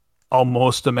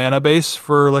almost a mana base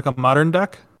for like a modern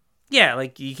deck. Yeah,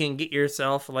 like you can get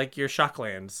yourself like your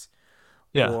shocklands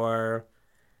Yeah, or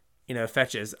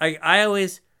fetches. I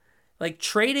always like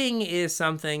trading is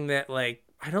something that like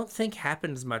I don't think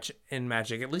happens much in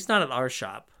Magic, at least not at our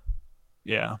shop,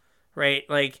 yeah, right?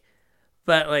 Like,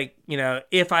 but like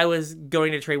if I was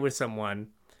going to trade with someone,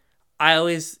 I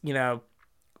always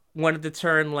wanted to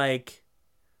turn like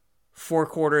four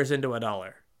quarters into a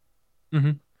dollar,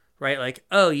 hmm, right? Like,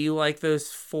 oh, you like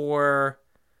those four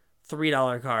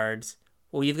 $3 cards?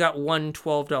 Well, you've got one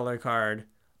 $12 card.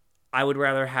 I would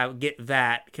rather have get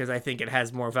that because I think it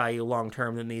has more value long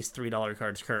term than these $3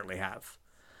 cards currently have,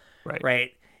 right,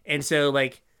 right? And so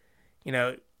like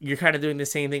you're kind of doing the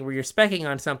same thing where you're specking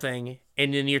on something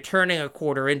and then you're turning a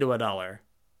quarter into a dollar,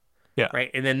 yeah,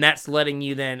 right? And then that's letting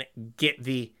you then get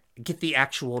the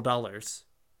actual dollars,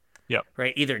 yep,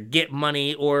 right? Either get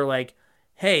money or like,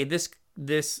 hey, this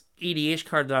EDH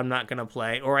card that I'm not gonna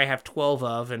play, or I have 12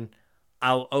 of and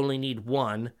I'll only need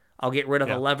one. I'll get rid of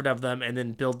yeah, 11 of them and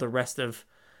then build the rest of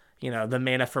the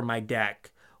mana for my deck,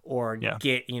 or yeah,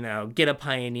 get a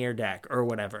pioneer deck or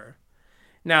whatever.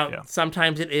 Now yeah,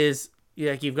 sometimes it is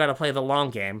like you've got to play the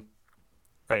long game,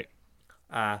 right,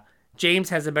 James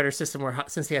has a better system where,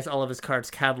 since he has all of his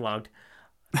cards cataloged,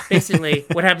 basically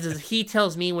what happens is he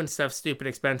tells me when stuff's stupid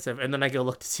expensive, and then I go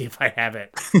look to see if I have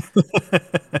it.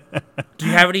 Do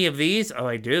you have any of these? Oh,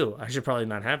 I do. I should probably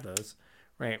not have those.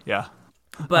 Right. Yeah.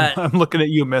 But I'm looking at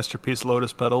you, Masterpiece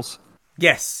Lotus Petals.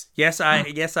 yes, I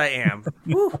am.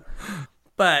 Whew.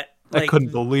 But I like,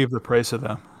 couldn't believe the price of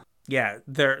them. yeah,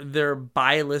 they're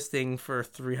buy listing for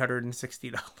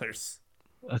 $360,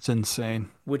 That's insane.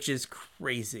 which is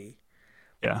crazy.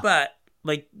 Yeah. But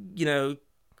like,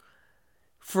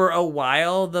 for a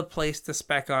while, the place to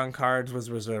spec on cards was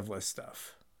reserve list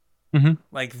stuff. Mm-hmm.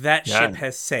 Like that Yeah. ship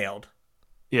has sailed.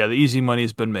 Yeah, the easy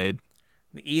money's been made.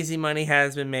 The easy money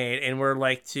has been made, and we're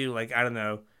like to like, I don't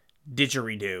know,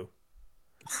 didgeridoo.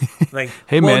 Like,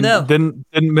 Hey well, man, no. didn't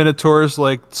Minotaurs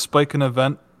like spike an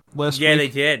event last Yeah,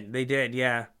 week? they did,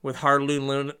 yeah, with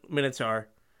Harloon Minotaur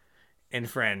and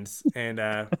friends,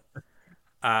 and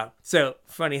so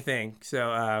funny thing,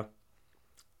 so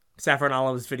Saffron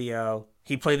Olive's video,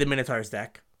 he played the Minotaurs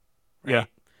deck, right? Yeah.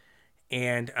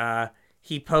 And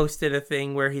he posted a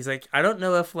thing where he's like, I don't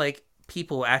know if like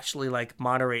people actually like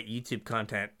moderate YouTube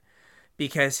content,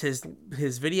 because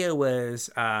his video was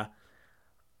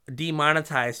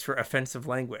demonetized for offensive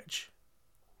language,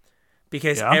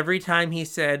 because Yeah. every time he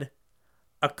said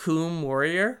Akum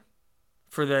Warrior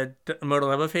for the Moto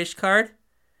Leatherface card,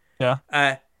 Yeah.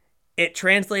 it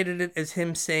translated it as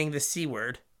him saying the C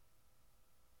word.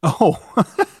 Oh.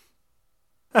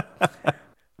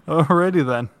 Alrighty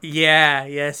then.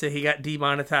 Yeah, so he got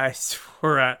demonetized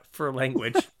for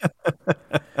language.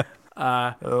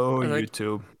 Oh, like,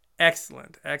 YouTube.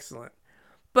 excellent.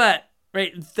 But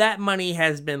right, that money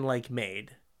has been like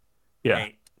made. Yeah.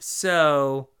 Right.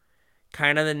 So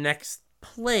kind of the next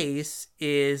place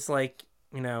is like,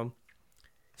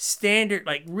 standard,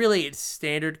 like really it's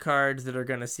standard cards that are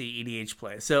going to see EDH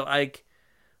play. So like,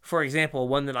 for example,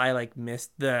 one that I like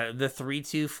missed, the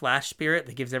 3/2 Flash Spirit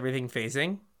that gives everything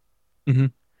phasing. Mm-hmm.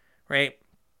 Right?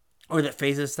 Or that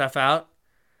phases stuff out.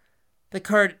 The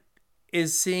card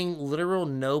is seeing literal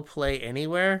no play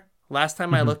anywhere. Last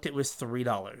time I looked, it was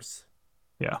 $3.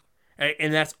 Yeah.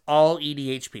 And that's all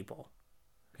EDH people.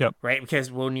 Yep. Right?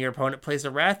 Because when your opponent plays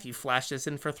a Wrath, you flash this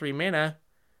in for 3 mana,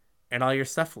 and all your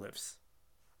stuff lives.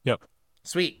 Yep.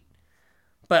 Sweet.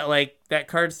 But, like, that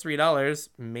card's $3.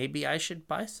 Maybe I should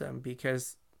buy some,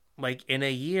 because, like, in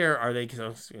a year, are they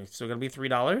still going to be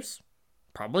 $3?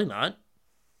 Probably not.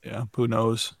 Yeah. Who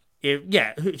knows? Who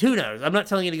knows? I'm not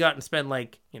telling you to go out and spend,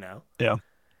 like, Yeah.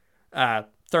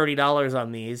 $30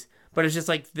 on these. But it's just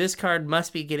like, this card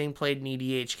must be getting played in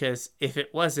EDH, because if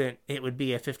it wasn't, it would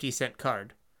be a 50-cent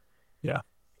card. Yeah.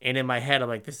 And in my head, I'm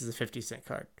like, this is a 50-cent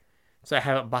card. So I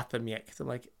haven't bought them yet, because I'm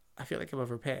like, I feel like I'm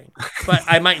overpaying. But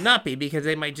I might not be, because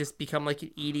they might just become like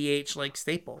an EDH like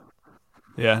staple.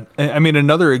 Yeah. I mean,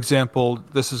 another example,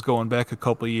 this is going back a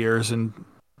couple of years and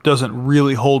doesn't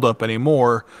really hold up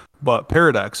anymore, but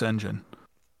Paradox Engine.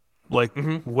 Like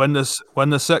when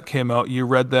the set came out, you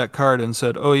read that card and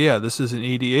said, "Oh yeah, this is an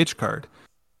EDH card."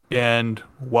 And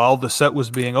while the set was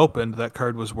being opened, that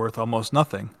card was worth almost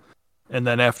nothing. And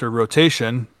then after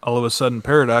rotation, all of a sudden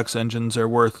Paradox Engines are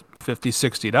worth $50,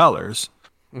 $60.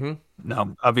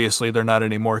 Now, obviously they're not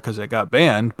anymore because it got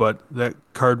banned, but that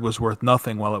card was worth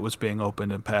nothing while it was being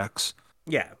opened in packs.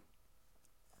 Yeah.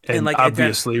 And like,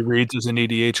 obviously reads as an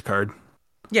EDH card.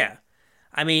 Yeah.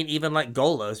 I mean, even like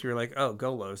Golos, you're like, oh,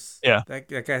 Golos. Yeah. That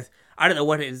guy's, I don't know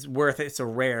what it's worth. It's a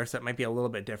rare, so it might be a little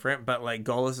bit different. But like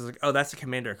Golos is like, oh, that's a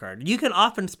commander card. You can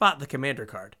often spot the commander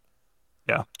card.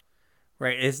 Yeah.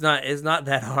 Right. It's not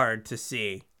that hard to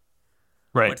see.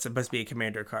 Right. What's supposed to be a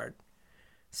commander card.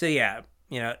 So yeah,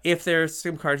 if there's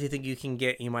some cards you think you can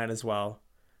get, you might as well,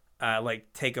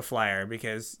 like take a flyer,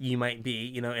 because you might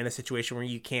be, in a situation where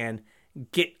you can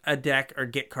get a deck or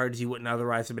get cards you wouldn't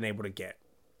otherwise have been able to get.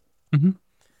 Mm-hmm.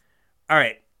 All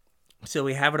right, so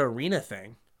we have an arena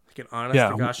thing, like an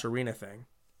honest to gosh arena thing.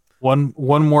 One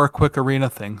more quick arena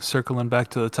thing, circling back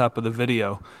to the top of the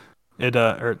video.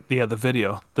 The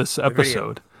video, this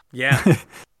episode. Yeah.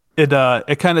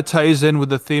 It kind of ties in with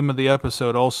the theme of the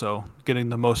episode also, getting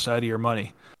the most out of your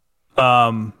money.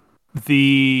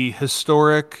 The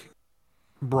historic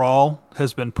brawl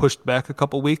has been pushed back a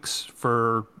couple weeks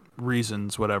for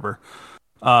reasons, whatever.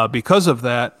 Because of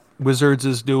that, Wizards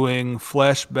is doing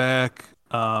flashback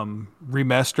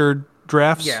remastered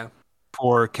drafts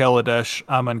for Kaladesh,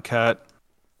 Amonkhet.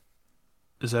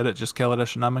 Is that it? Just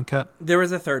Kaladesh and Amonkhet? There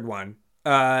was a third one.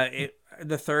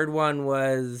 The third one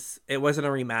it wasn't a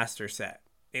remaster set.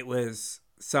 It was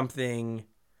something. It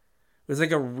was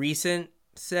like a recent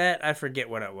set. I forget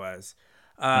what it was.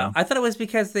 I thought it was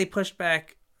because they pushed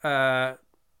back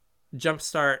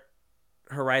Jumpstart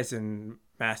Horizon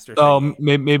Master Oh,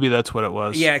 thingy. maybe that's what it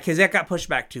was. Yeah, because that got pushed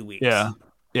back 2 weeks. Yeah,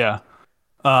 yeah.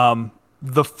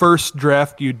 The first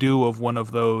draft you do of one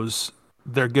of those,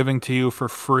 they're giving to you for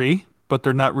free, but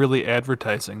they're not really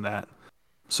advertising that.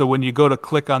 So when you go to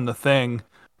click on the thing,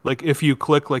 like if you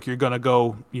click like you're gonna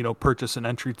go, purchase an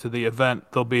entry to the event,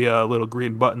 there'll be a little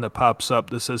green button that pops up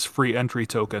that says free entry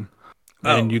token,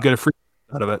 and Oh, you get a free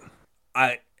out of it.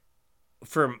 I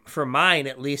for mine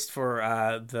at least for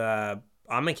the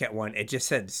Amonkhet one, it just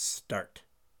said start.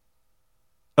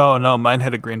 Oh no, mine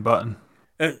had a green button.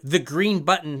 The green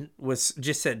button was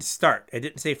just said start. It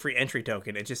didn't say free entry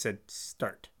token. It just said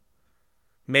start.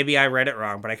 Maybe I read it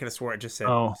wrong, but I could have swore it just said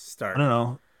Oh, I start. don't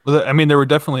know. Well, I mean, there were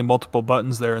definitely multiple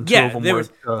buttons there, and two of Yeah, them there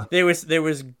were. was there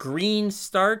was green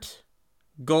start,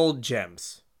 gold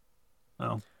gems.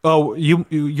 Oh, you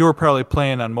were probably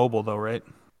playing on mobile though, right?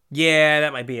 Yeah,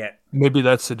 that might be it. Maybe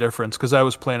that's the difference because I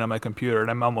was playing on my computer,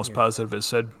 and I'm almost Yeah. positive it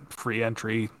said free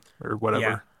entry or Yeah.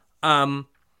 whatever. Um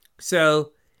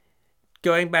so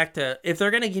going back to if they're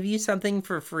going to give you something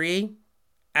for free, Hmm.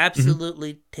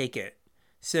 absolutely take it.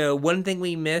 So one thing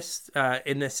we missed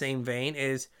in the same vein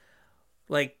is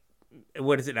like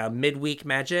what is it now? Midweek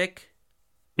Magic,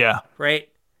 Yeah. right?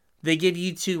 They give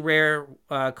you two rare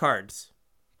cards.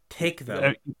 Take Uh,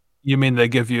 them. You mean they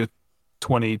give you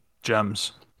 20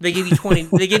 gems? They give you 20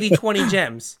 they give you 20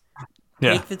 gems.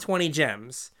 Yeah. Take the 20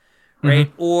 gems, Hmm.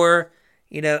 right? Or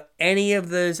any of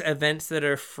those events that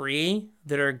are free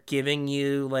that are giving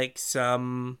you like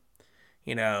some,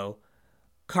 you know,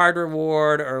 card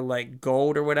reward or like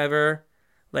gold or whatever,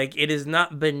 like it is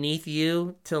not beneath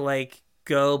you to like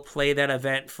go play that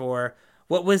event for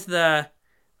what was the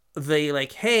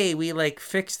like, hey, we like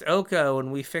fixed Oko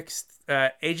and we fixed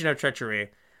Agent of Treachery.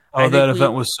 Oh, I think that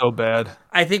event we was so bad.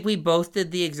 I think we both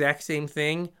did the exact same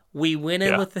thing. We went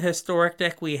in Yeah. with the historic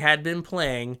deck we had been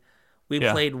playing. We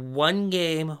Yeah. played one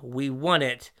game, we won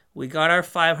it. We got our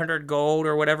 500 gold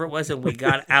or whatever it was and we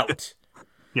got out.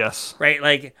 Yes. Right?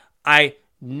 Like I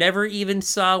never even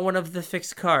saw one of the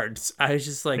fixed cards. I was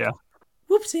just like, Yeah.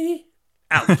 whoopsie,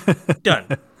 out. Done.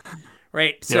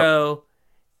 Right? Yep. So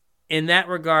in that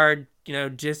regard,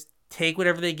 just take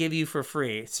whatever they give you for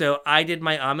free. So I did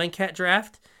my Amonkhet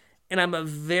draft, and I'm a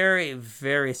very,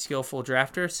 very skillful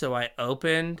drafter. So I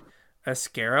opened a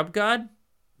Scarab God,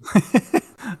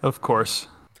 Of course.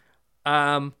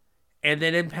 um, and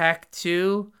then in pack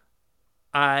two,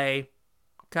 I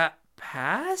got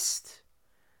past.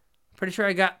 Pretty sure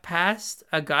I got past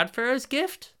a Godpharaoh's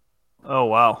gift, Oh,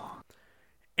 wow.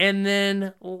 and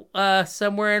then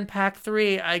somewhere in pack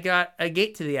three, I got a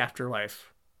Gate to the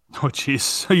Afterlife. Oh, jeez.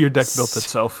 So your deck built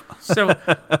itself. So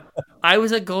I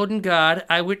was a golden god.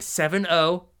 I went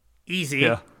 7-0, Yeah.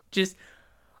 easy. Just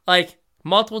like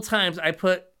multiple times I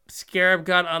put Scarab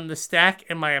God on the stack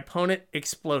and my opponent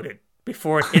exploded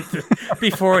before it hit the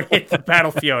before it hit the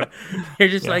battlefield. You're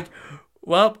just Yeah. like,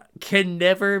 well, can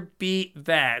never beat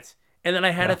that. And then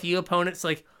I had a Yeah. few opponents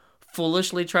like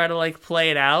foolishly try to like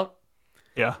play it out.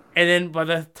 Yeah. And then by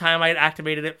the time I'd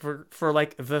activated it for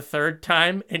like the third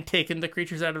time and taken the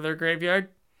creatures out of their graveyard,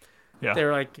 Yeah.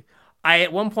 they're like, I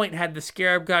at one point had the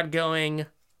Scarab God going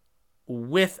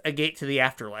with a Gate to the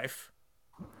Afterlife,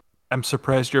 I'm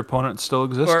surprised your opponent still or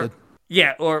existed.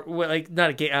 yeah, or like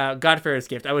not a Gate, Godfarer's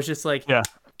Gift. I was just like, Yeah.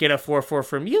 get a 4/4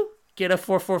 from you, get a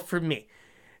 4/4 from me,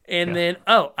 and Yeah. then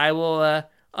I will.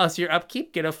 So your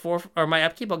upkeep, get a 4, or my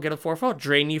upkeep, I'll get a 4/4,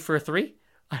 drain you for 3.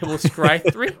 I will scry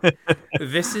 3.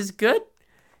 This is good.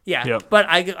 Yeah, Yep. but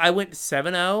I went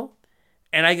 7-0,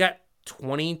 and I got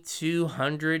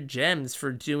 2,200 gems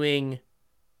for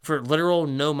literal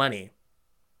no money.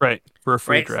 Right. For a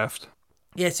free Right. draft.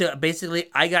 Yeah, so basically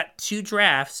I got 2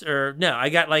 drafts, or no, I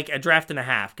got like a draft and a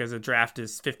half because a draft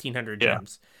is 1,500 Yeah.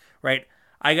 gems, right?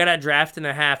 I got a draft and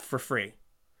a half for free.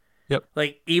 Yep.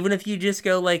 Like even if you just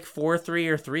go like 4-3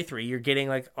 or 3-3, you're getting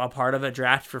like a part of a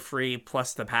draft for free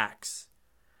plus the packs.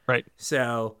 Right.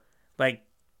 So like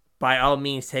by all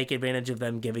means take advantage of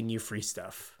them giving you free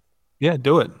stuff. Yeah,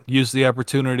 do it. Use the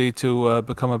opportunity to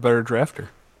become a better drafter.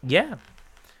 Yeah.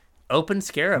 Open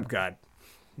Scarab God.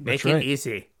 Make That's it right.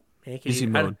 easy. Make it Easy easy.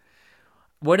 mode.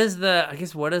 What is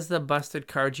the busted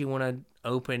card you want to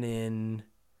open in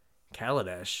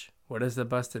Kaladesh? What is the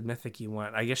busted mythic you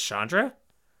want? I guess Chandra?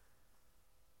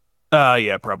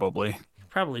 Yeah, probably.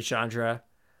 Probably Chandra.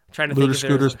 I'm trying to think Looter if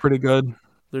there's Scooter's pretty good.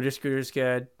 Looter Scooter's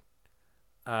good.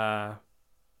 Yeah,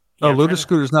 Oh, I'm Looter trying to.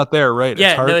 Scooter's not there, right? It's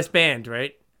Yeah, no, Heart. it's banned,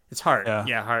 right? It's heart. Yeah,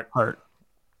 Yeah, heart. Heart.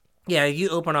 Yeah, you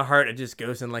open a heart, it just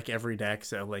goes in like every deck,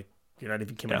 so like you're not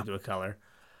even committed Yeah. to a color.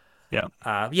 Yeah.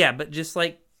 Yeah, but just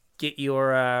like get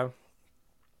your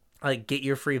get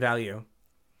your free value.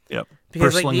 Yep.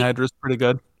 Because Purslane Hydra is pretty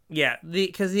good. yeah,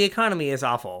 because the economy is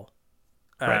awful.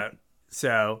 Right.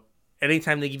 So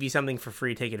anytime they give you something for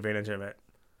free, take advantage of it.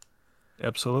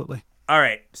 Absolutely. All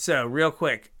right. So real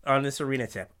quick on this arena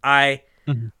tip,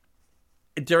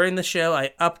 during the show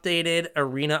I updated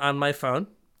Arena on my phone.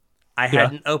 I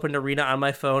hadn't opened Arena on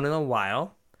my phone in a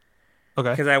while.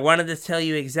 Okay. Because I wanted to tell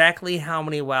you exactly how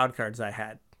many wild cards I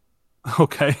had.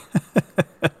 Okay.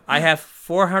 I have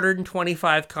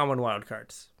 425 common wild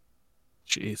cards.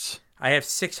 Jeez. I have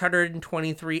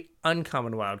 623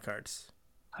 uncommon wild cards.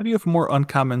 How do you have more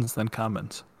uncommons than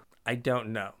commons? I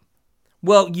don't know.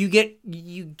 Well, you get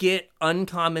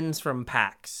uncommons from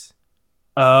packs.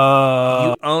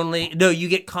 You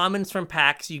get commons from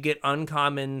packs. You get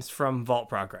uncommons from Vault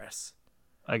Progress.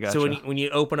 I gotcha. So when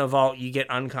you open a vault, you get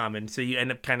uncommon. So you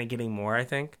end up kind of getting more, I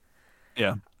think.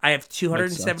 Yeah. I have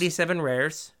 277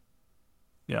 rares.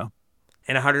 Yeah.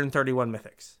 And 131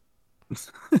 mythics.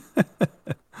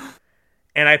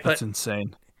 And that's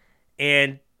insane.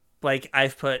 And like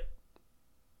I've put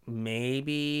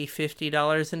maybe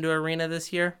 $50 into Arena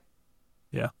this year.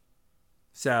 Yeah.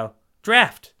 So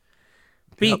draft.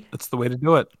 That's the way to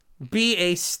do it. Be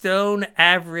a stone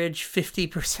average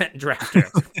 50% drafter.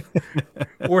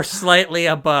 Or slightly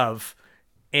above.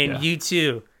 And you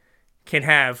too can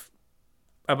have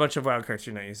a bunch of wild cards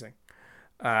you're not using.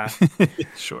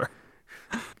 Sure.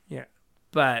 Yeah.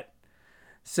 But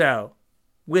so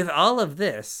with all of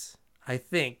this, I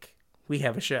think we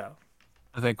have a show.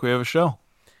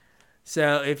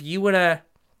 So if you would have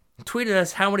tweeted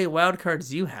us how many wild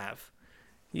cards you have,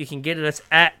 you can get at us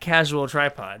at Casual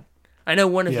Tripod. I know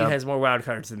one of you has more wild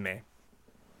cards than me.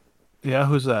 Yeah,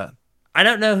 who's that? I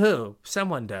don't know who.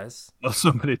 Someone does. Oh,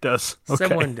 somebody does. Okay.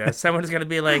 Someone does. Someone's going to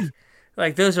be like,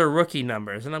 those are rookie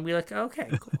numbers. And I'll be like, okay,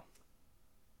 cool.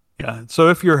 Yeah. So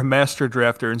if you're a master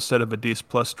drafter instead of a D's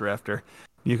Plus drafter,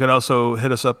 you can also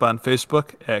hit us up on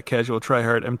Facebook at Casual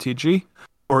Tryhard MTG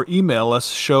or email us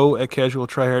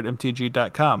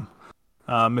show@casualtryhardmtg.com.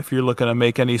 If you're looking to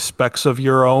make any specs of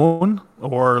your own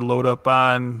or load up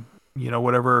on,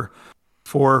 whatever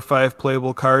 4 or 5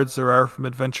 playable cards there are from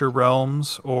Adventure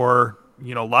Realms or,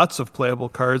 lots of playable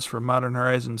cards from Modern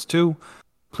Horizons 2,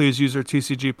 please use our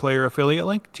TCG Player affiliate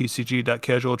link,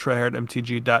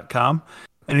 tcg.casualtryhardmtg.com.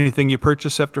 Anything you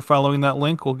purchase after following that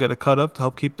link will get a cut up to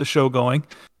help keep the show going.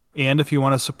 And if you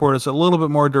want to support us a little bit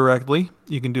more directly,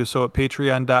 you can do so at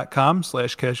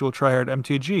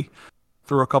patreon.com/casualtryhardmtg.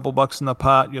 Throw a couple bucks in the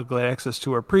pot, you'll get access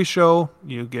to our pre-show,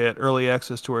 you get early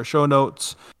access to our show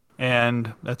notes,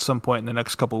 and at some point in the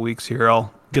next couple weeks here,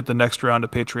 I'll get the next round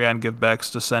of Patreon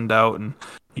givebacks to send out, and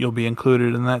you'll be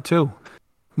included in that too.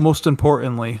 Most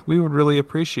importantly, we would really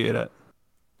appreciate it.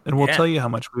 And we'll tell you how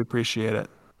much we appreciate it.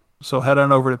 So head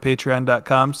on over to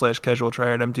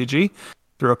patreon.com/casualtryhardmtg.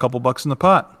 Throw a couple bucks in the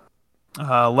pot.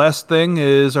 Last thing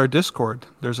is our Discord.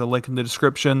 There's a link in the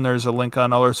description. There's a link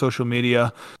on all our social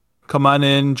media. Come on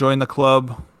in, join the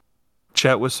club,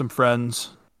 chat with some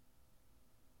friends,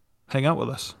 hang out with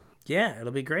us. Yeah,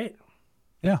 it'll be great.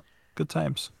 Yeah, good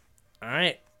times. All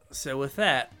right. So with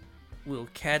that, we'll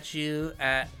catch you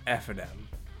at F&M.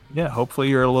 Yeah, hopefully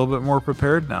you're a little bit more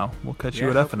prepared now. We'll catch you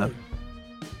at F&M.